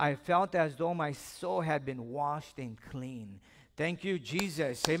 I felt as though my soul had been washed and clean. Thank you,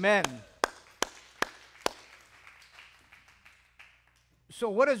 Jesus. Amen. So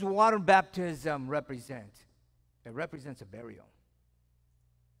what does water baptism represent? It represents a burial.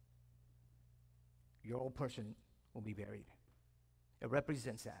 Your old person will be buried. It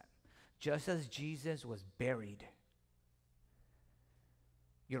represents that. Just as Jesus was buried,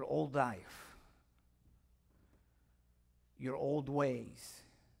 your old life, your old ways,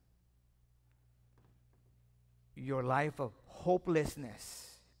 your life of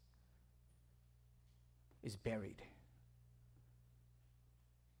hopelessness, is buried.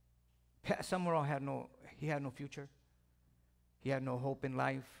 Pat Summerall had no future. He had no hope in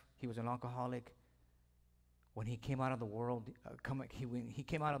life. He was an alcoholic. When he came out of the world, when he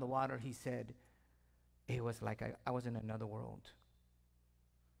came out of the water, he said, it was like I was in another world.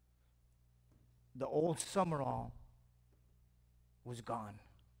 The old Summerall was gone.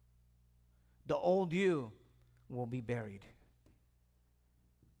 The old you will be buried.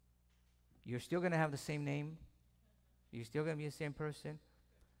 You're still going to have the same name. You're still going to be the same person.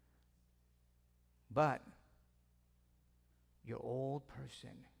 But your old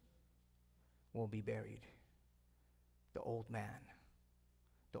person will be buried. The old man,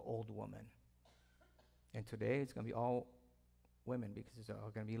 the old woman. And today it's going to be all women because it's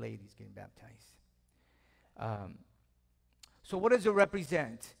all going to be ladies getting baptized. So what does it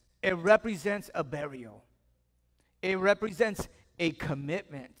represent? It represents a burial. It represents a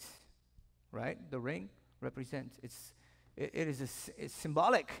commitment, right? The ring represents, it's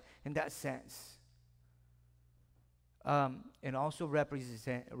symbolic in that sense. And also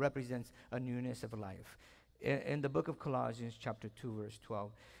represents a newness of life. In the book of Colossians chapter 2 verse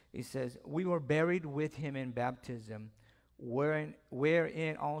 12, it says, we were buried with him in baptism, wherein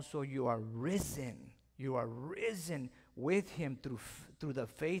also you are risen. You are risen with him through the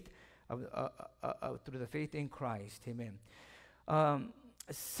faith through the faith in Christ. Amen.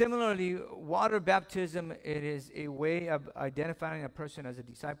 Similarly, water baptism, it is a way of identifying a person as a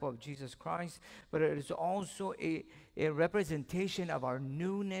disciple of Jesus Christ, but it is also a representation of our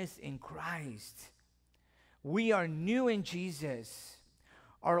newness in Christ. We are new in Jesus.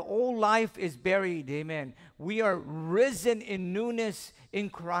 Our old life is buried. Amen. We are risen in newness in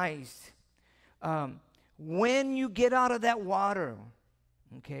Christ. When you get out of that water,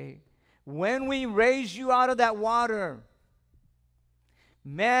 okay, when we raise you out of that water,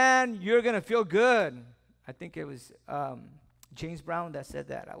 man, you're going to feel good. I think it was James Brown that said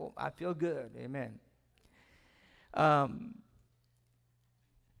that. I feel good. Amen.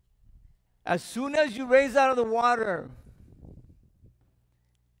 As soon as you raise out of the water,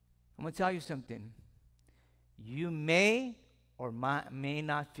 I'm going to tell you something. You may or may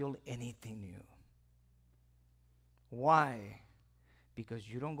not feel anything new. Why? Because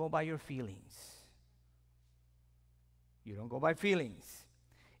you don't go by your feelings. You don't go by feelings.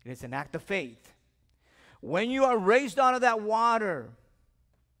 It is an act of faith. When you are raised out of that water,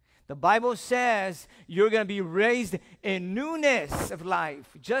 the Bible says you're going to be raised in newness of life.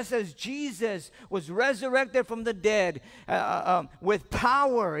 Just as Jesus was resurrected from the dead with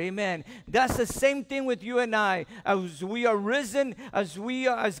power. Amen. That's the same thing with you and I. As we are risen, as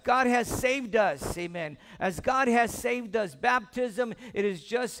God has saved us. Amen. As God has saved us. Baptism, it is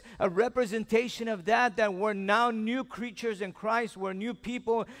just a representation of that we're now new creatures in Christ. We're new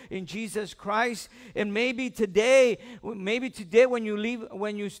people in Jesus Christ. And maybe today when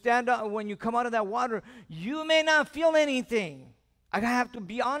you stand up, when you come out of that water, you may not feel anything. I have to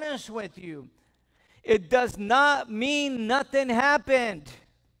be honest with you. It does not mean nothing happened.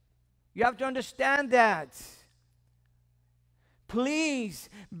 You have to understand that. Please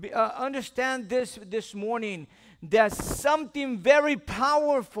understand this morning that something very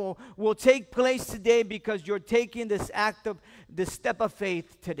powerful will take place today because you're taking this step of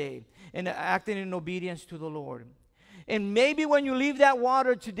faith today and acting in obedience to the Lord. And maybe when you leave that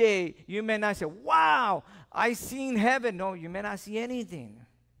water today, you may not say, wow, I seen heaven. No, you may not see anything.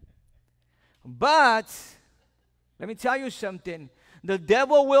 But let me tell you something. The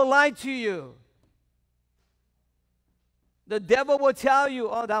devil will lie to you. The devil will tell you,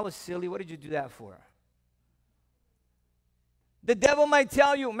 oh, that was silly. What did you do that for? The devil might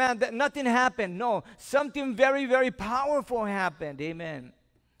tell you, man, that nothing happened. No, something very, very powerful happened. Amen.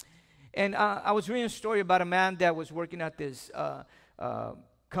 And I was reading a story about a man that was working at this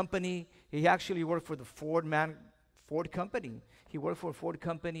company. He actually worked for the Ford company. He worked for a Ford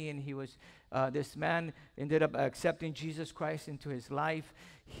company, and this man ended up accepting Jesus Christ into his life.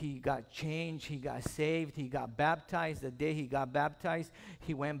 He got changed. He got saved. He got baptized. The day he got baptized,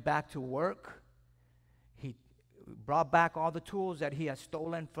 he went back to work. He brought back all the tools that he had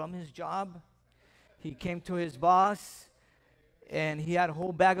stolen from his job. He came to his boss, and he had a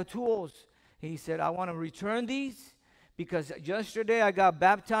whole bag of tools. He said, I want to return these because yesterday I got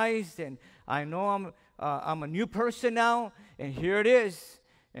baptized, and I know I'm a new person now, and here it is,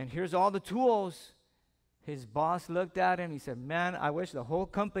 and here's all the tools. His boss looked at him. He said, man, I wish the whole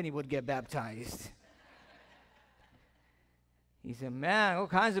company would get baptized. He said, man, all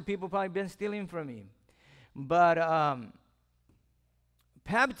kinds of people probably been stealing from me. But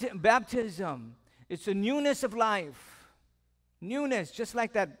baptism, it's a newness of life. Newness, just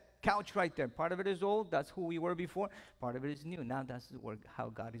like that couch right there. Part of it is old. That's who we were before. Part of it is new. Now that's how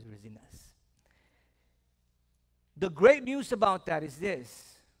God is raising us. The great news about that is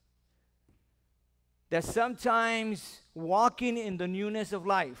this, that sometimes walking in the newness of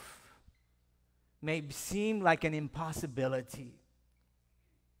life may seem like an impossibility.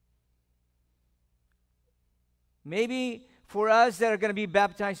 Maybe for us that are going to be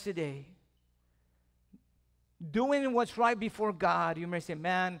baptized today, doing what's right before God, you may say,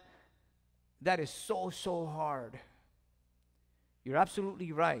 man, that is so hard. You're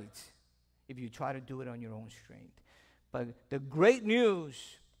absolutely right if you try to do it on your own strength. But the great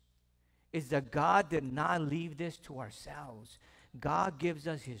news is that God did not leave this to ourselves. God gives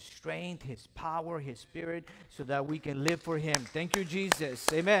us His strength, His power, His Spirit, so that we can live for Him. Thank you, Jesus.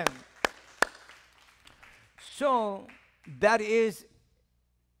 Amen. So that is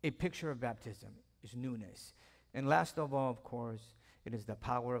a picture of baptism. It's newness. And last of all, of course, it is the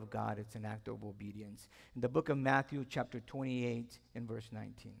power of God. It's an act of obedience. In the book of Matthew, chapter 28, and verse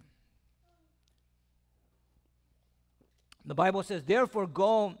 19. The Bible says, therefore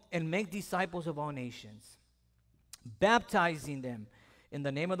go and make disciples of all nations, baptizing them in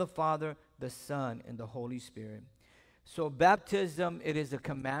the name of the Father, the Son, and the Holy Spirit. So baptism, it is a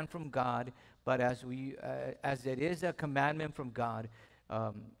command from God, but as it is a commandment from God,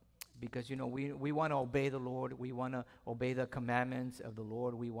 because, you know, we want to obey the Lord. We want to obey the commandments of the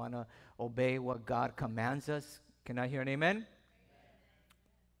Lord. We want to obey what God commands us. Can I hear an amen?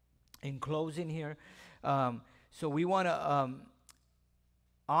 In closing here, so we want to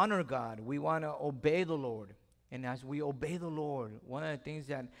honor God. We want to obey the Lord. And as we obey the Lord, one of the things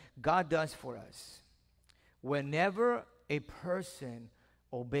that God does for us, whenever a person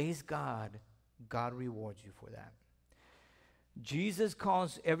obeys God, God rewards you for that. Jesus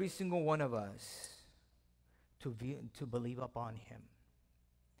calls every single one of us to believe upon Him.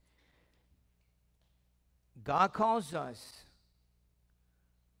 God calls us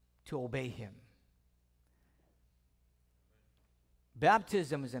to obey Him.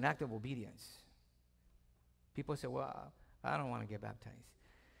 Baptism is an act of obedience. People say, well, I don't want to get baptized.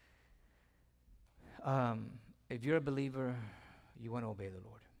 If you're a believer, you want to obey the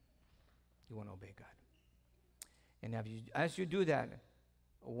Lord. You want to obey God. And as you do that,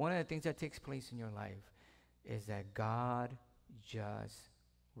 one of the things that takes place in your life is that God just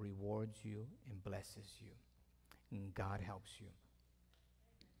rewards you and blesses you. And God helps you.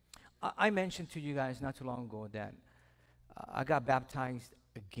 I mentioned to you guys not too long ago that I got baptized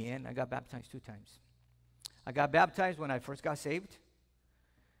again. I got baptized 2 times. I got baptized when I first got saved.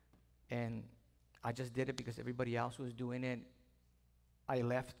 And I just did it because everybody else was doing it. I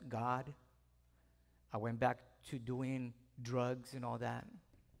left God. I went back to doing drugs and all that.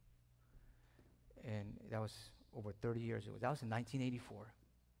 And that was over 30 years ago. That was in 1984.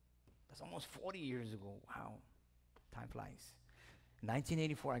 That's almost 40 years ago. Wow. Time flies. In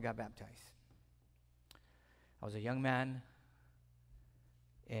 1984, I got baptized. I was a young man.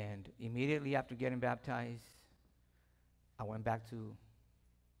 And immediately after getting baptized, I went back to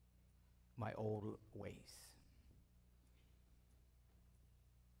my old ways.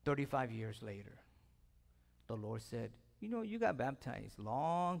 35 years later, the Lord said, you know, you got baptized a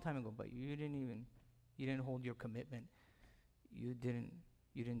long time ago, but you didn't hold your commitment. You didn't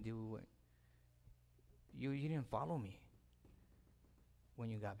do it. You didn't follow me when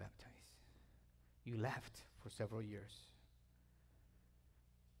you got baptized. You left for several years.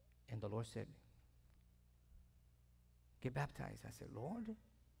 And the Lord said, get baptized. I said, Lord,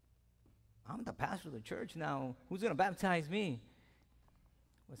 I'm the pastor of the church now. Who's going to baptize me?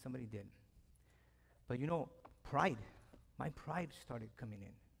 Well, somebody did. But you know, pride. My pride started coming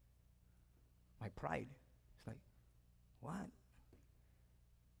in. My pride. It's like, what?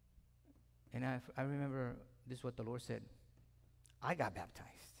 And I remember this is what the Lord said. I got baptized.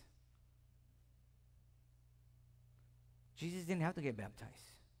 Jesus didn't have to get baptized.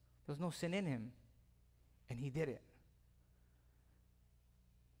 There was no sin in Him. And He did it.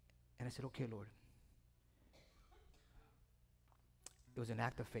 And I said, okay, Lord. It was an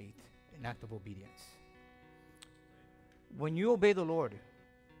act of faith, an act of obedience. When you obey the Lord,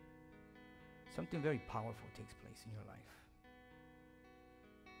 something very powerful takes place in your life.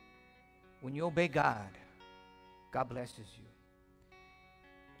 When you obey God, God blesses you.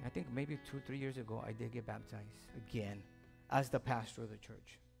 And I think maybe 2-3 years ago, I did get baptized again as the pastor of the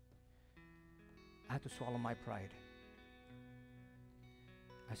church. I had to swallow my pride.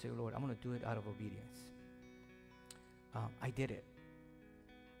 I said, Lord, I'm going to do it out of obedience. I did it.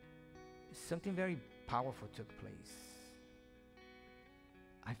 Something very powerful took place.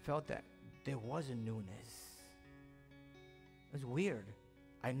 I felt that there was a newness. It was weird.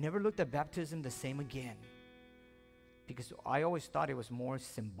 I never looked at baptism the same again, because I always thought it was more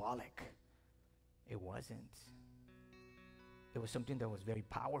symbolic. It wasn't. It was something that was very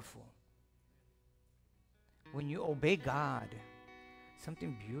powerful. When you obey God,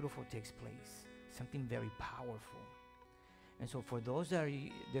 something beautiful takes place, something very powerful. And so for those that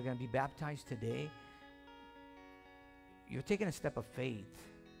they're going to be baptized today, you're taking a step of faith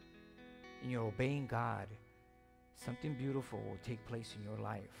and you're obeying God. Something beautiful will take place in your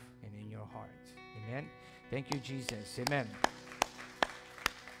life and in your heart. Amen. Thank you, Jesus. Amen.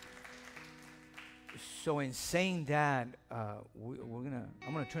 So in saying that, I'm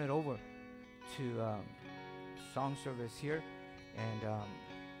gonna turn it over to song service here, and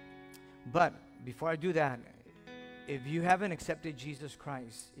but before I do that, if you haven't accepted Jesus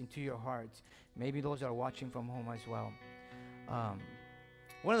Christ into your heart, maybe those that are watching from home as well,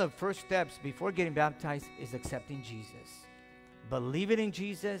 one of the first steps before getting baptized is accepting Jesus, believing in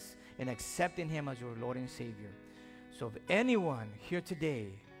Jesus and accepting Him as your Lord and Savior. So if anyone here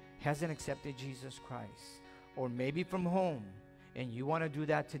today hasn't accepted Jesus Christ, or maybe from home, and you want to do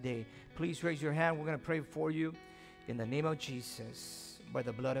that today, please raise your hand. We're going to pray for you in the name of Jesus, by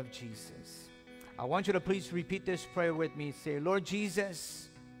the blood of Jesus. I want you to please repeat this prayer with me. Say, Lord Jesus,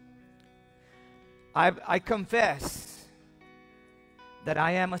 I confess that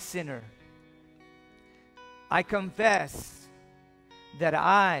I am a sinner. I confess that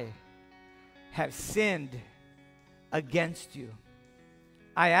I have sinned against you.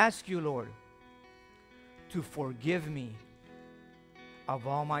 I ask you, Lord, to forgive me of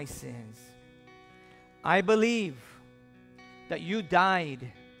all my sins. I believe that you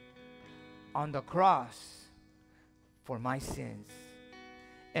died on the cross for my sins.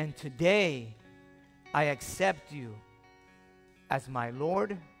 And today, I accept you as my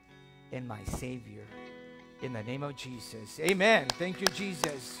Lord and my Savior. In the name of Jesus. Amen. Thank you,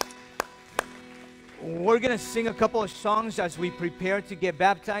 Jesus. We're going to sing a couple of songs as we prepare to get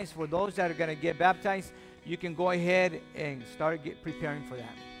baptized. For those that are going to get baptized, you can go ahead and start preparing for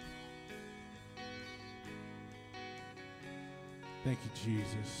that. Thank you,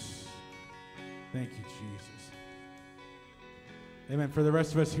 Jesus. Thank you, Jesus. Amen. For the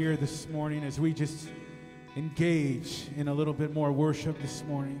rest of us here this morning, as we just engage in a little bit more worship this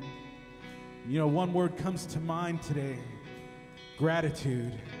morning, you know, one word comes to mind today: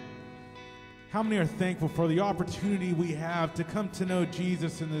 gratitude. How many are thankful for the opportunity we have to come to know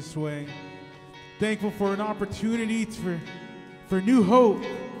Jesus in this way? Thankful for an opportunity for new hope,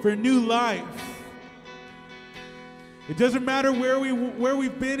 for new life. It doesn't matter where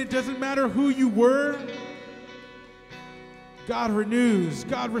we've been. It doesn't matter who you were. God renews.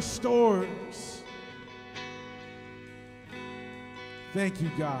 God restores. Thank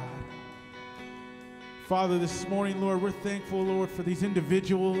you, God. Father, this morning, Lord, we're thankful, Lord, for these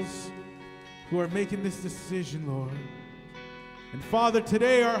individuals who are making this decision, Lord. And Father,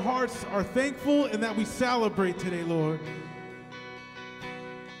 today our hearts are thankful and that we celebrate today, Lord.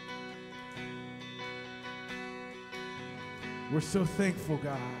 We're so thankful,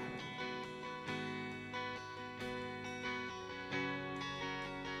 God.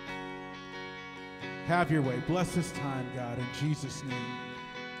 Have your way. Bless this time, God, in Jesus' name.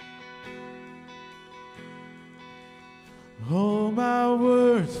 All my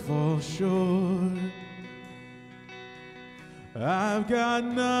words fall short. I've got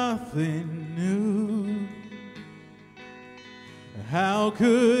nothing new. How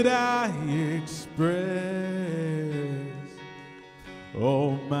could I express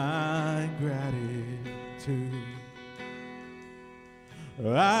all my gratitude?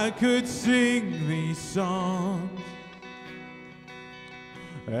 I could sing these songs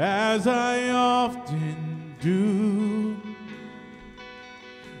as I often do,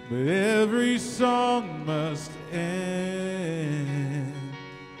 but every song must end,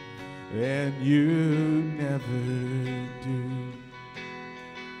 and you never do.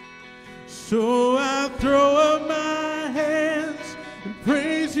 So I throw up my hands and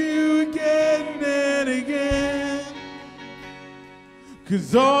praise you again and again,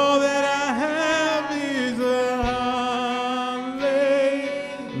 'cause all that I have is a hallelujah,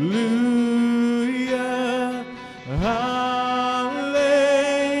 hallelujah.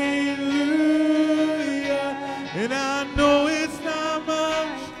 And I know it's not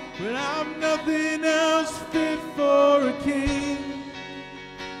much, but I'm nothing else fit for a king,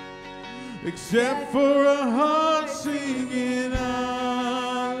 except for a heart singing hallelujah,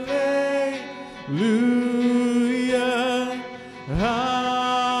 hallelujah.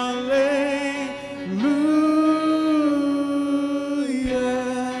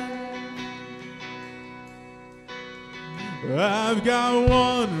 I've got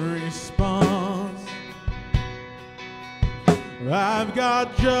one response. I've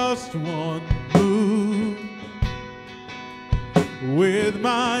got just one move. With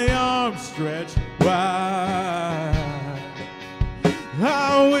my arms stretched wide,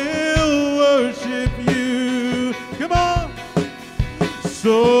 I will worship you. Come on.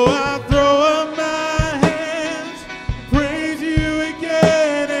 So I throw up my hands, praise you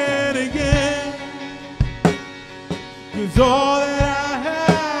again and again. 'Cause all that I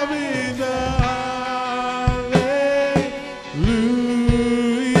have is a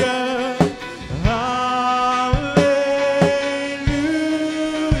hallelujah, hallelujah.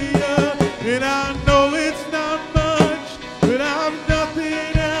 And I know it's not much, but I've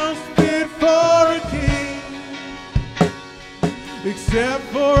nothing else fit for a king except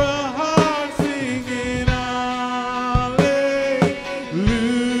for a heart singing hallelujah,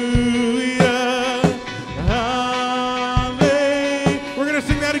 hallelujah. We're gonna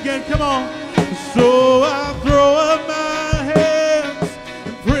sing that again, come on. So I throw up my hands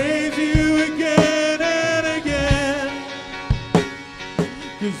and praise you again and again.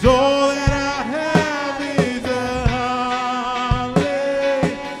 'Cause all that I have is a hallelujah,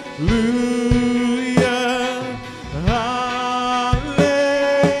 hallelujah.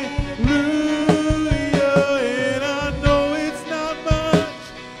 And I know it's not much,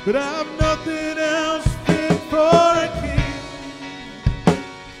 but I've nothing else fit for a king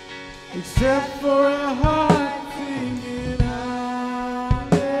except for a heart singing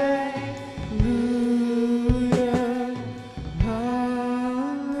hallelujah, hallelujah.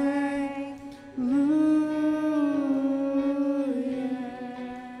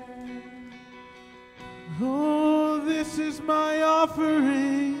 Oh, this is my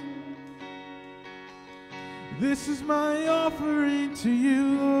offering. This is my offering to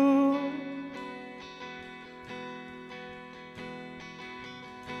you, Lord.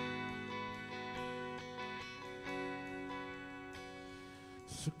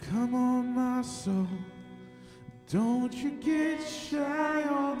 So come on, my soul, don't you get shy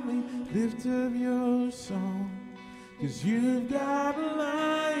on me. Lift up your song, 'cause you've got a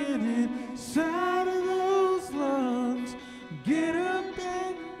lion inside of those lungs. Get up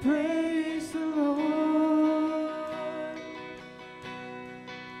and praise the Lord.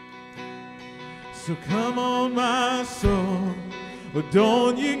 So come on, my soul, but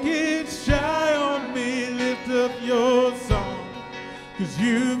don't you get shy on me. Lift up your song, 'cause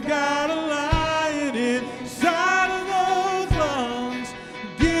you've got a lion inside of those lungs.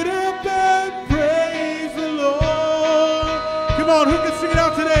 Get up and praise the Lord. Come on, who can sing it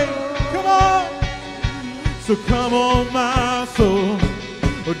out today? Come on. So come on, my soul,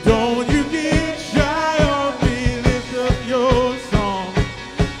 or don't you get shy on me. Lift up your song,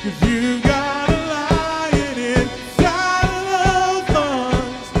 'cause you've got a lion inside of those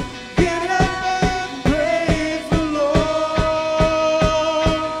lungs. Get up and praise the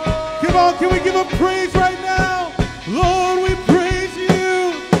Lord. Come on, can we give him praise right now? Lord, we praise you.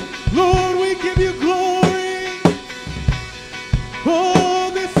 Lord, we give you glory.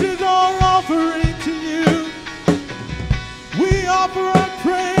 Oh, this is our offering to you. We offer our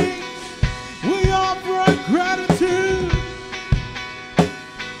praise. We offer our gratitude.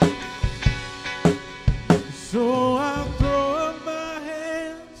 So I throw up my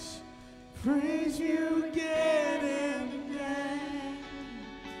hands, praise you again and again.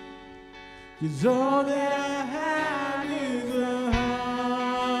 'Cause all that I have is a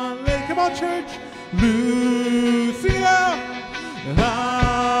hallelujah. Come on, church. Lucia.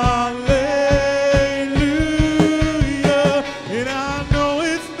 Hallelujah. And I know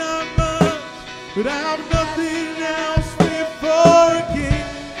it's not much, but I've nothing else fit for a king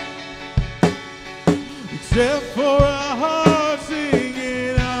except for a heart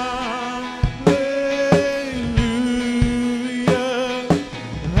singing hallelujah,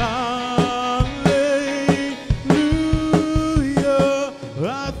 hallelujah. I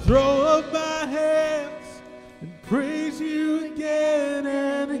throw up my hands and praise you again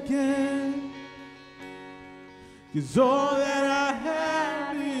and again. 'Cause all that I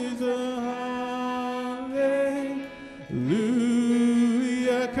have is a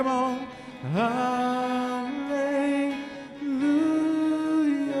hallelujah. Come on. Hallelujah.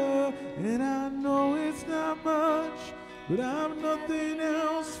 And I know it's not much, but I'm nothing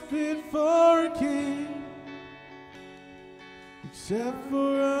else fit for a king except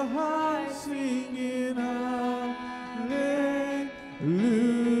for a heart singing hallelujah.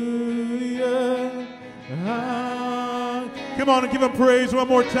 Come on and give him praise one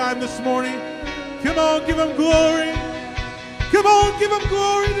more time this morning. Come on, give him glory. Come on, give him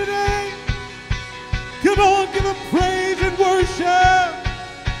glory today. Come on, give him praise and worship.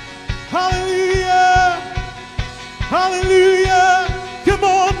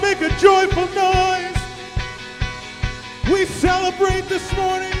 joyful noise. We celebrate this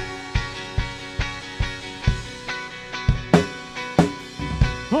morning.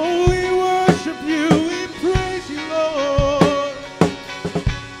 Oh, we worship you, we praise you, Lord.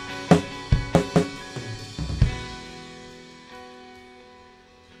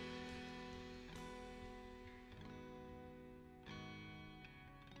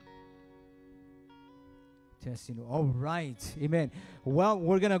 Testing. All right. Amen. Well,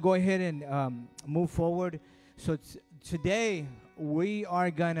 we're going to go ahead and move forward. So today we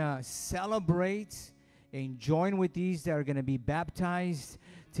are going to celebrate and join with these that are going to be baptized.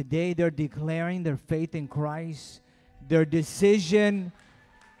 Today they're declaring their faith in Christ, their decision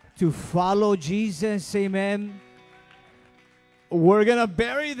to follow Jesus. Amen. We're going to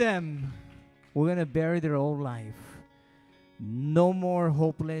bury them. We're going to bury their old life. No more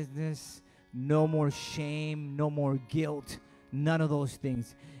hopelessness. No more shame, no more guilt, none of those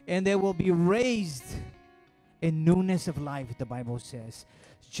things. And they will be raised in newness of life, the Bible says.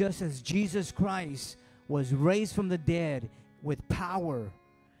 Just as Jesus Christ was raised from the dead with power,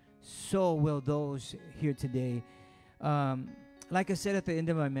 so will those here today. Like I said at the end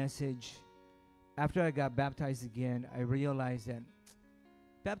of my message, after I got baptized again, I realized that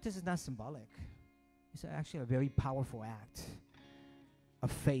baptism is not symbolic. It's actually a very powerful act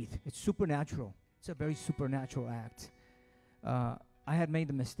of faith. It's supernatural. It's a very supernatural act. I had made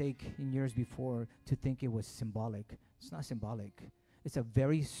the mistake in years before to think it was symbolic. It's not symbolic. It's a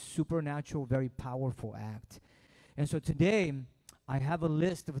very supernatural, very powerful act. And so today, I have a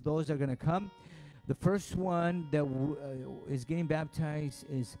list of those that are going to come. The first one that is getting baptized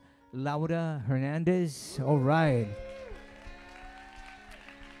is Laura Hernandez. All right.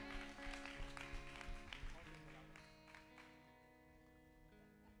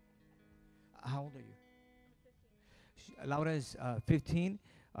 How old are you? Laura is 15.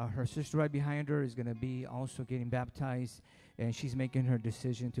 Her sister right behind her is going to be also getting baptized, and she's making her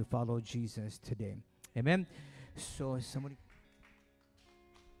decision to follow Jesus today. Amen. So somebody.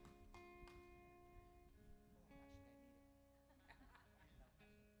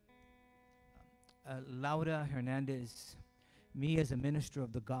 Laura Hernandez, me as a minister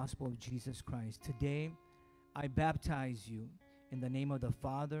of the gospel of Jesus Christ, today I baptize you in the name of the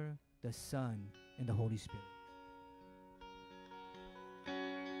Father, the Son, and the Holy Spirit.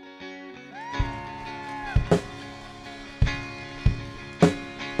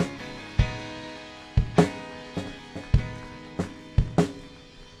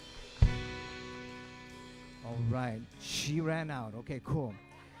 All right. She ran out. Okay, cool.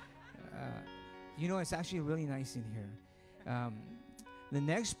 You know, it's actually really nice in here. The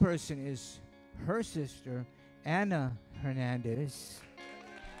next person is her sister, Anna Hernandez.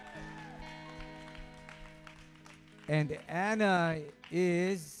 And Anna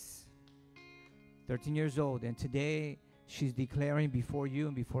is 13 years old, and today she's declaring before you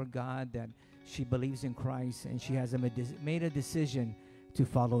and before God that she believes in Christ, and she has made a decision to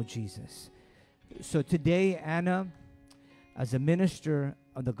follow Jesus. So today, Anna, as a minister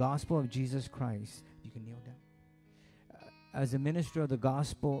of the gospel of Jesus Christ, you can kneel down. As a minister of the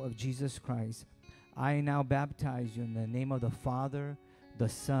gospel of Jesus Christ, I now baptize you in the name of the Father, the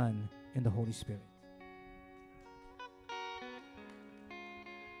Son, and the Holy Spirit.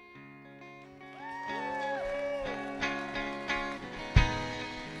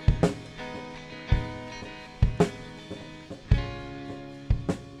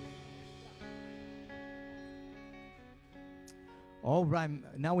 All right,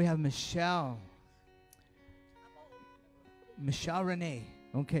 now we have Michelle. Michelle Renee.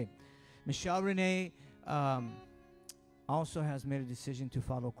 Okay. Michelle Renee also has made a decision to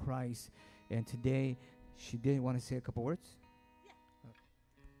follow Christ. And today, she did want to say a couple words.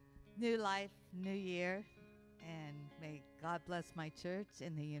 New life, new year, and may God bless my church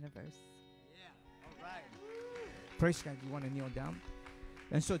and the universe. Yeah, all right. Praise God, you want to kneel down?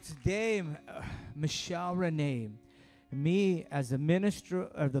 And so today, Michelle Renee, me as a minister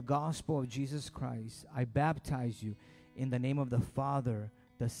of the gospel of Jesus Christ, I baptize you in the name of the Father,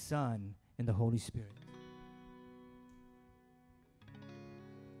 the Son, and the Holy Spirit.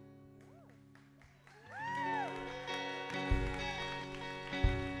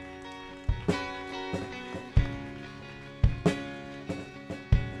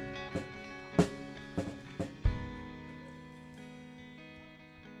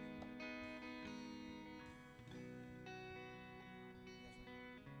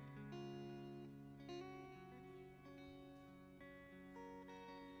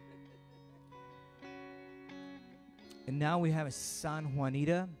 And now we have San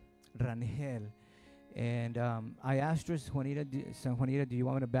Juanita Rangel. And I asked her, San Juanita, do you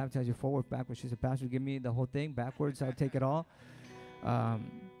want me to baptize you forward, backwards? She said, Pastor, give me the whole thing backwards. I'll take it all.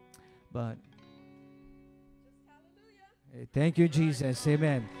 But thank you, Jesus.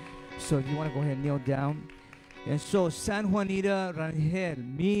 Amen. So if you want to go ahead and kneel down. And so San Juanita Rangel,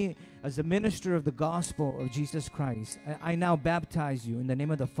 me as a minister of the gospel of Jesus Christ, I now baptize you in the name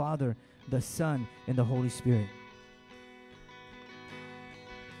of the Father, the Son, and the Holy Spirit.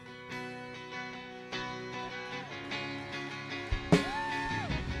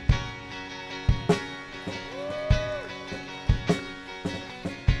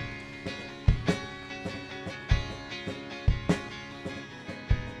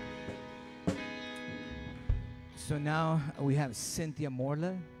 So now we have Cynthia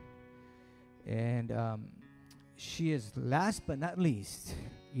Morla, and she is last but not least,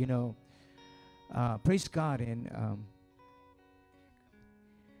 you know, praise God. And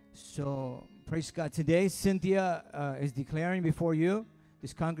so praise God. Today, Cynthia is declaring before you,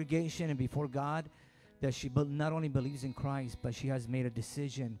 this congregation, and before God, that she not only believes in Christ, but she has made a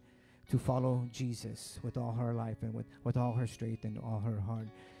decision to follow Jesus with all her life and with all her strength and all her heart.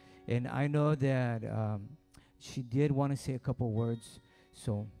 And I know that she did want to say a couple words,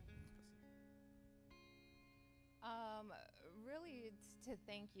 so. Really, it's to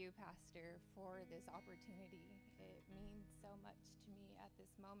thank you, Pastor, for this opportunity. It means so much to me at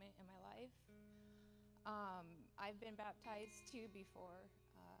this moment in my life. I've been baptized too before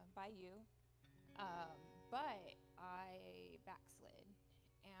by you, but I backslid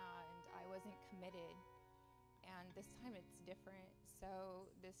and I wasn't committed. And this time it's different. So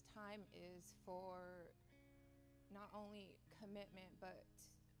this time is for not only commitment, but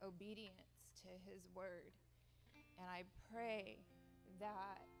obedience to his word. And I pray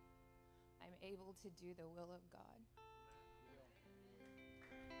that I'm able to do the will of God.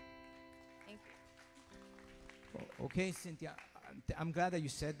 Thank you. Okay, Cynthia, I'm glad that you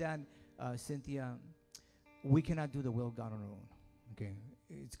said that. Cynthia, we cannot do the will of God on our own. Okay,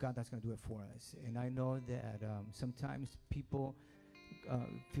 it's God that's going to do it for us. And I know that sometimes people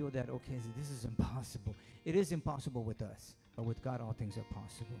feel that, okay, this is impossible. It is impossible with us, but with God all things are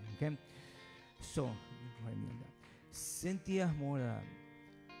possible. Okay, so Cynthia Mora,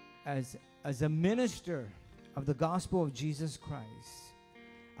 as a minister of the gospel of Jesus Christ,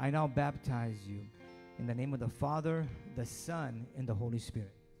 I now baptize you in the name of the Father, the Son, and the Holy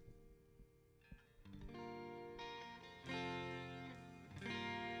Spirit.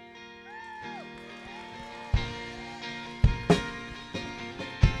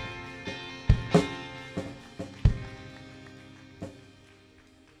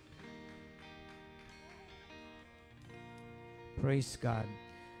 Praise God.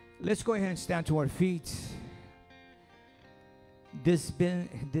 Let's go ahead and stand to our feet. This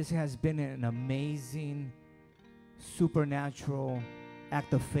has been an amazing, supernatural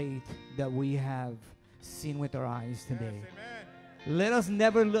act of faith that we have seen with our eyes today. Yes, let us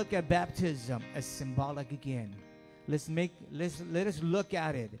never look at baptism as symbolic again. Let us look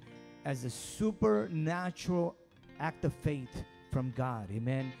at it as a supernatural act of faith from God.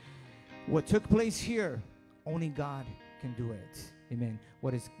 Amen. What took place here, only God can do it. Amen.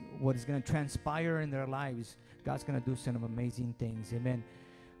 What is going to transpire in their lives, God's going to do some amazing things. Amen.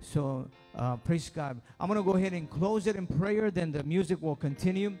 So praise God. I'm going to go ahead and close it in prayer, then the music will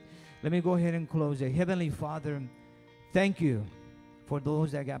continue. Let me go ahead and close it. Heavenly Father, thank you for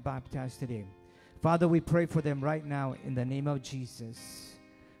those that got baptized today. Father, we pray for them right now in the name of Jesus.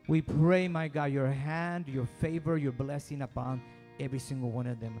 We pray, my God, your hand, your favor, your blessing upon every single one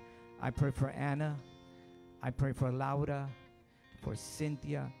of them. I pray for Anna. I pray for Laura, for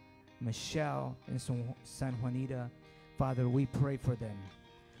Cynthia, Michelle, and San Juanita. Father, we pray for them.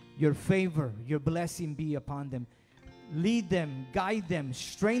 Your favor, your blessing be upon them. Lead them, guide them,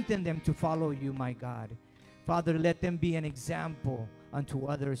 strengthen them to follow you, my God. Father, let them be an example unto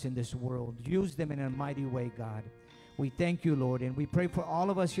others in this world. Use them in a mighty way, God. We thank you, Lord, and we pray for all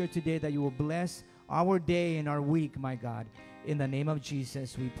of us here today that you will bless our day and our week, my God. In the name of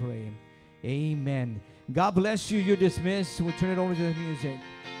Jesus, we pray. Amen. God bless you. You're dismissed. We'll turn it over to the music.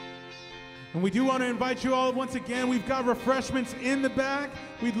 And we do want to invite you all once again. We've got refreshments in the back.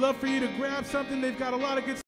 We'd love for you to grab something. They've got a lot of good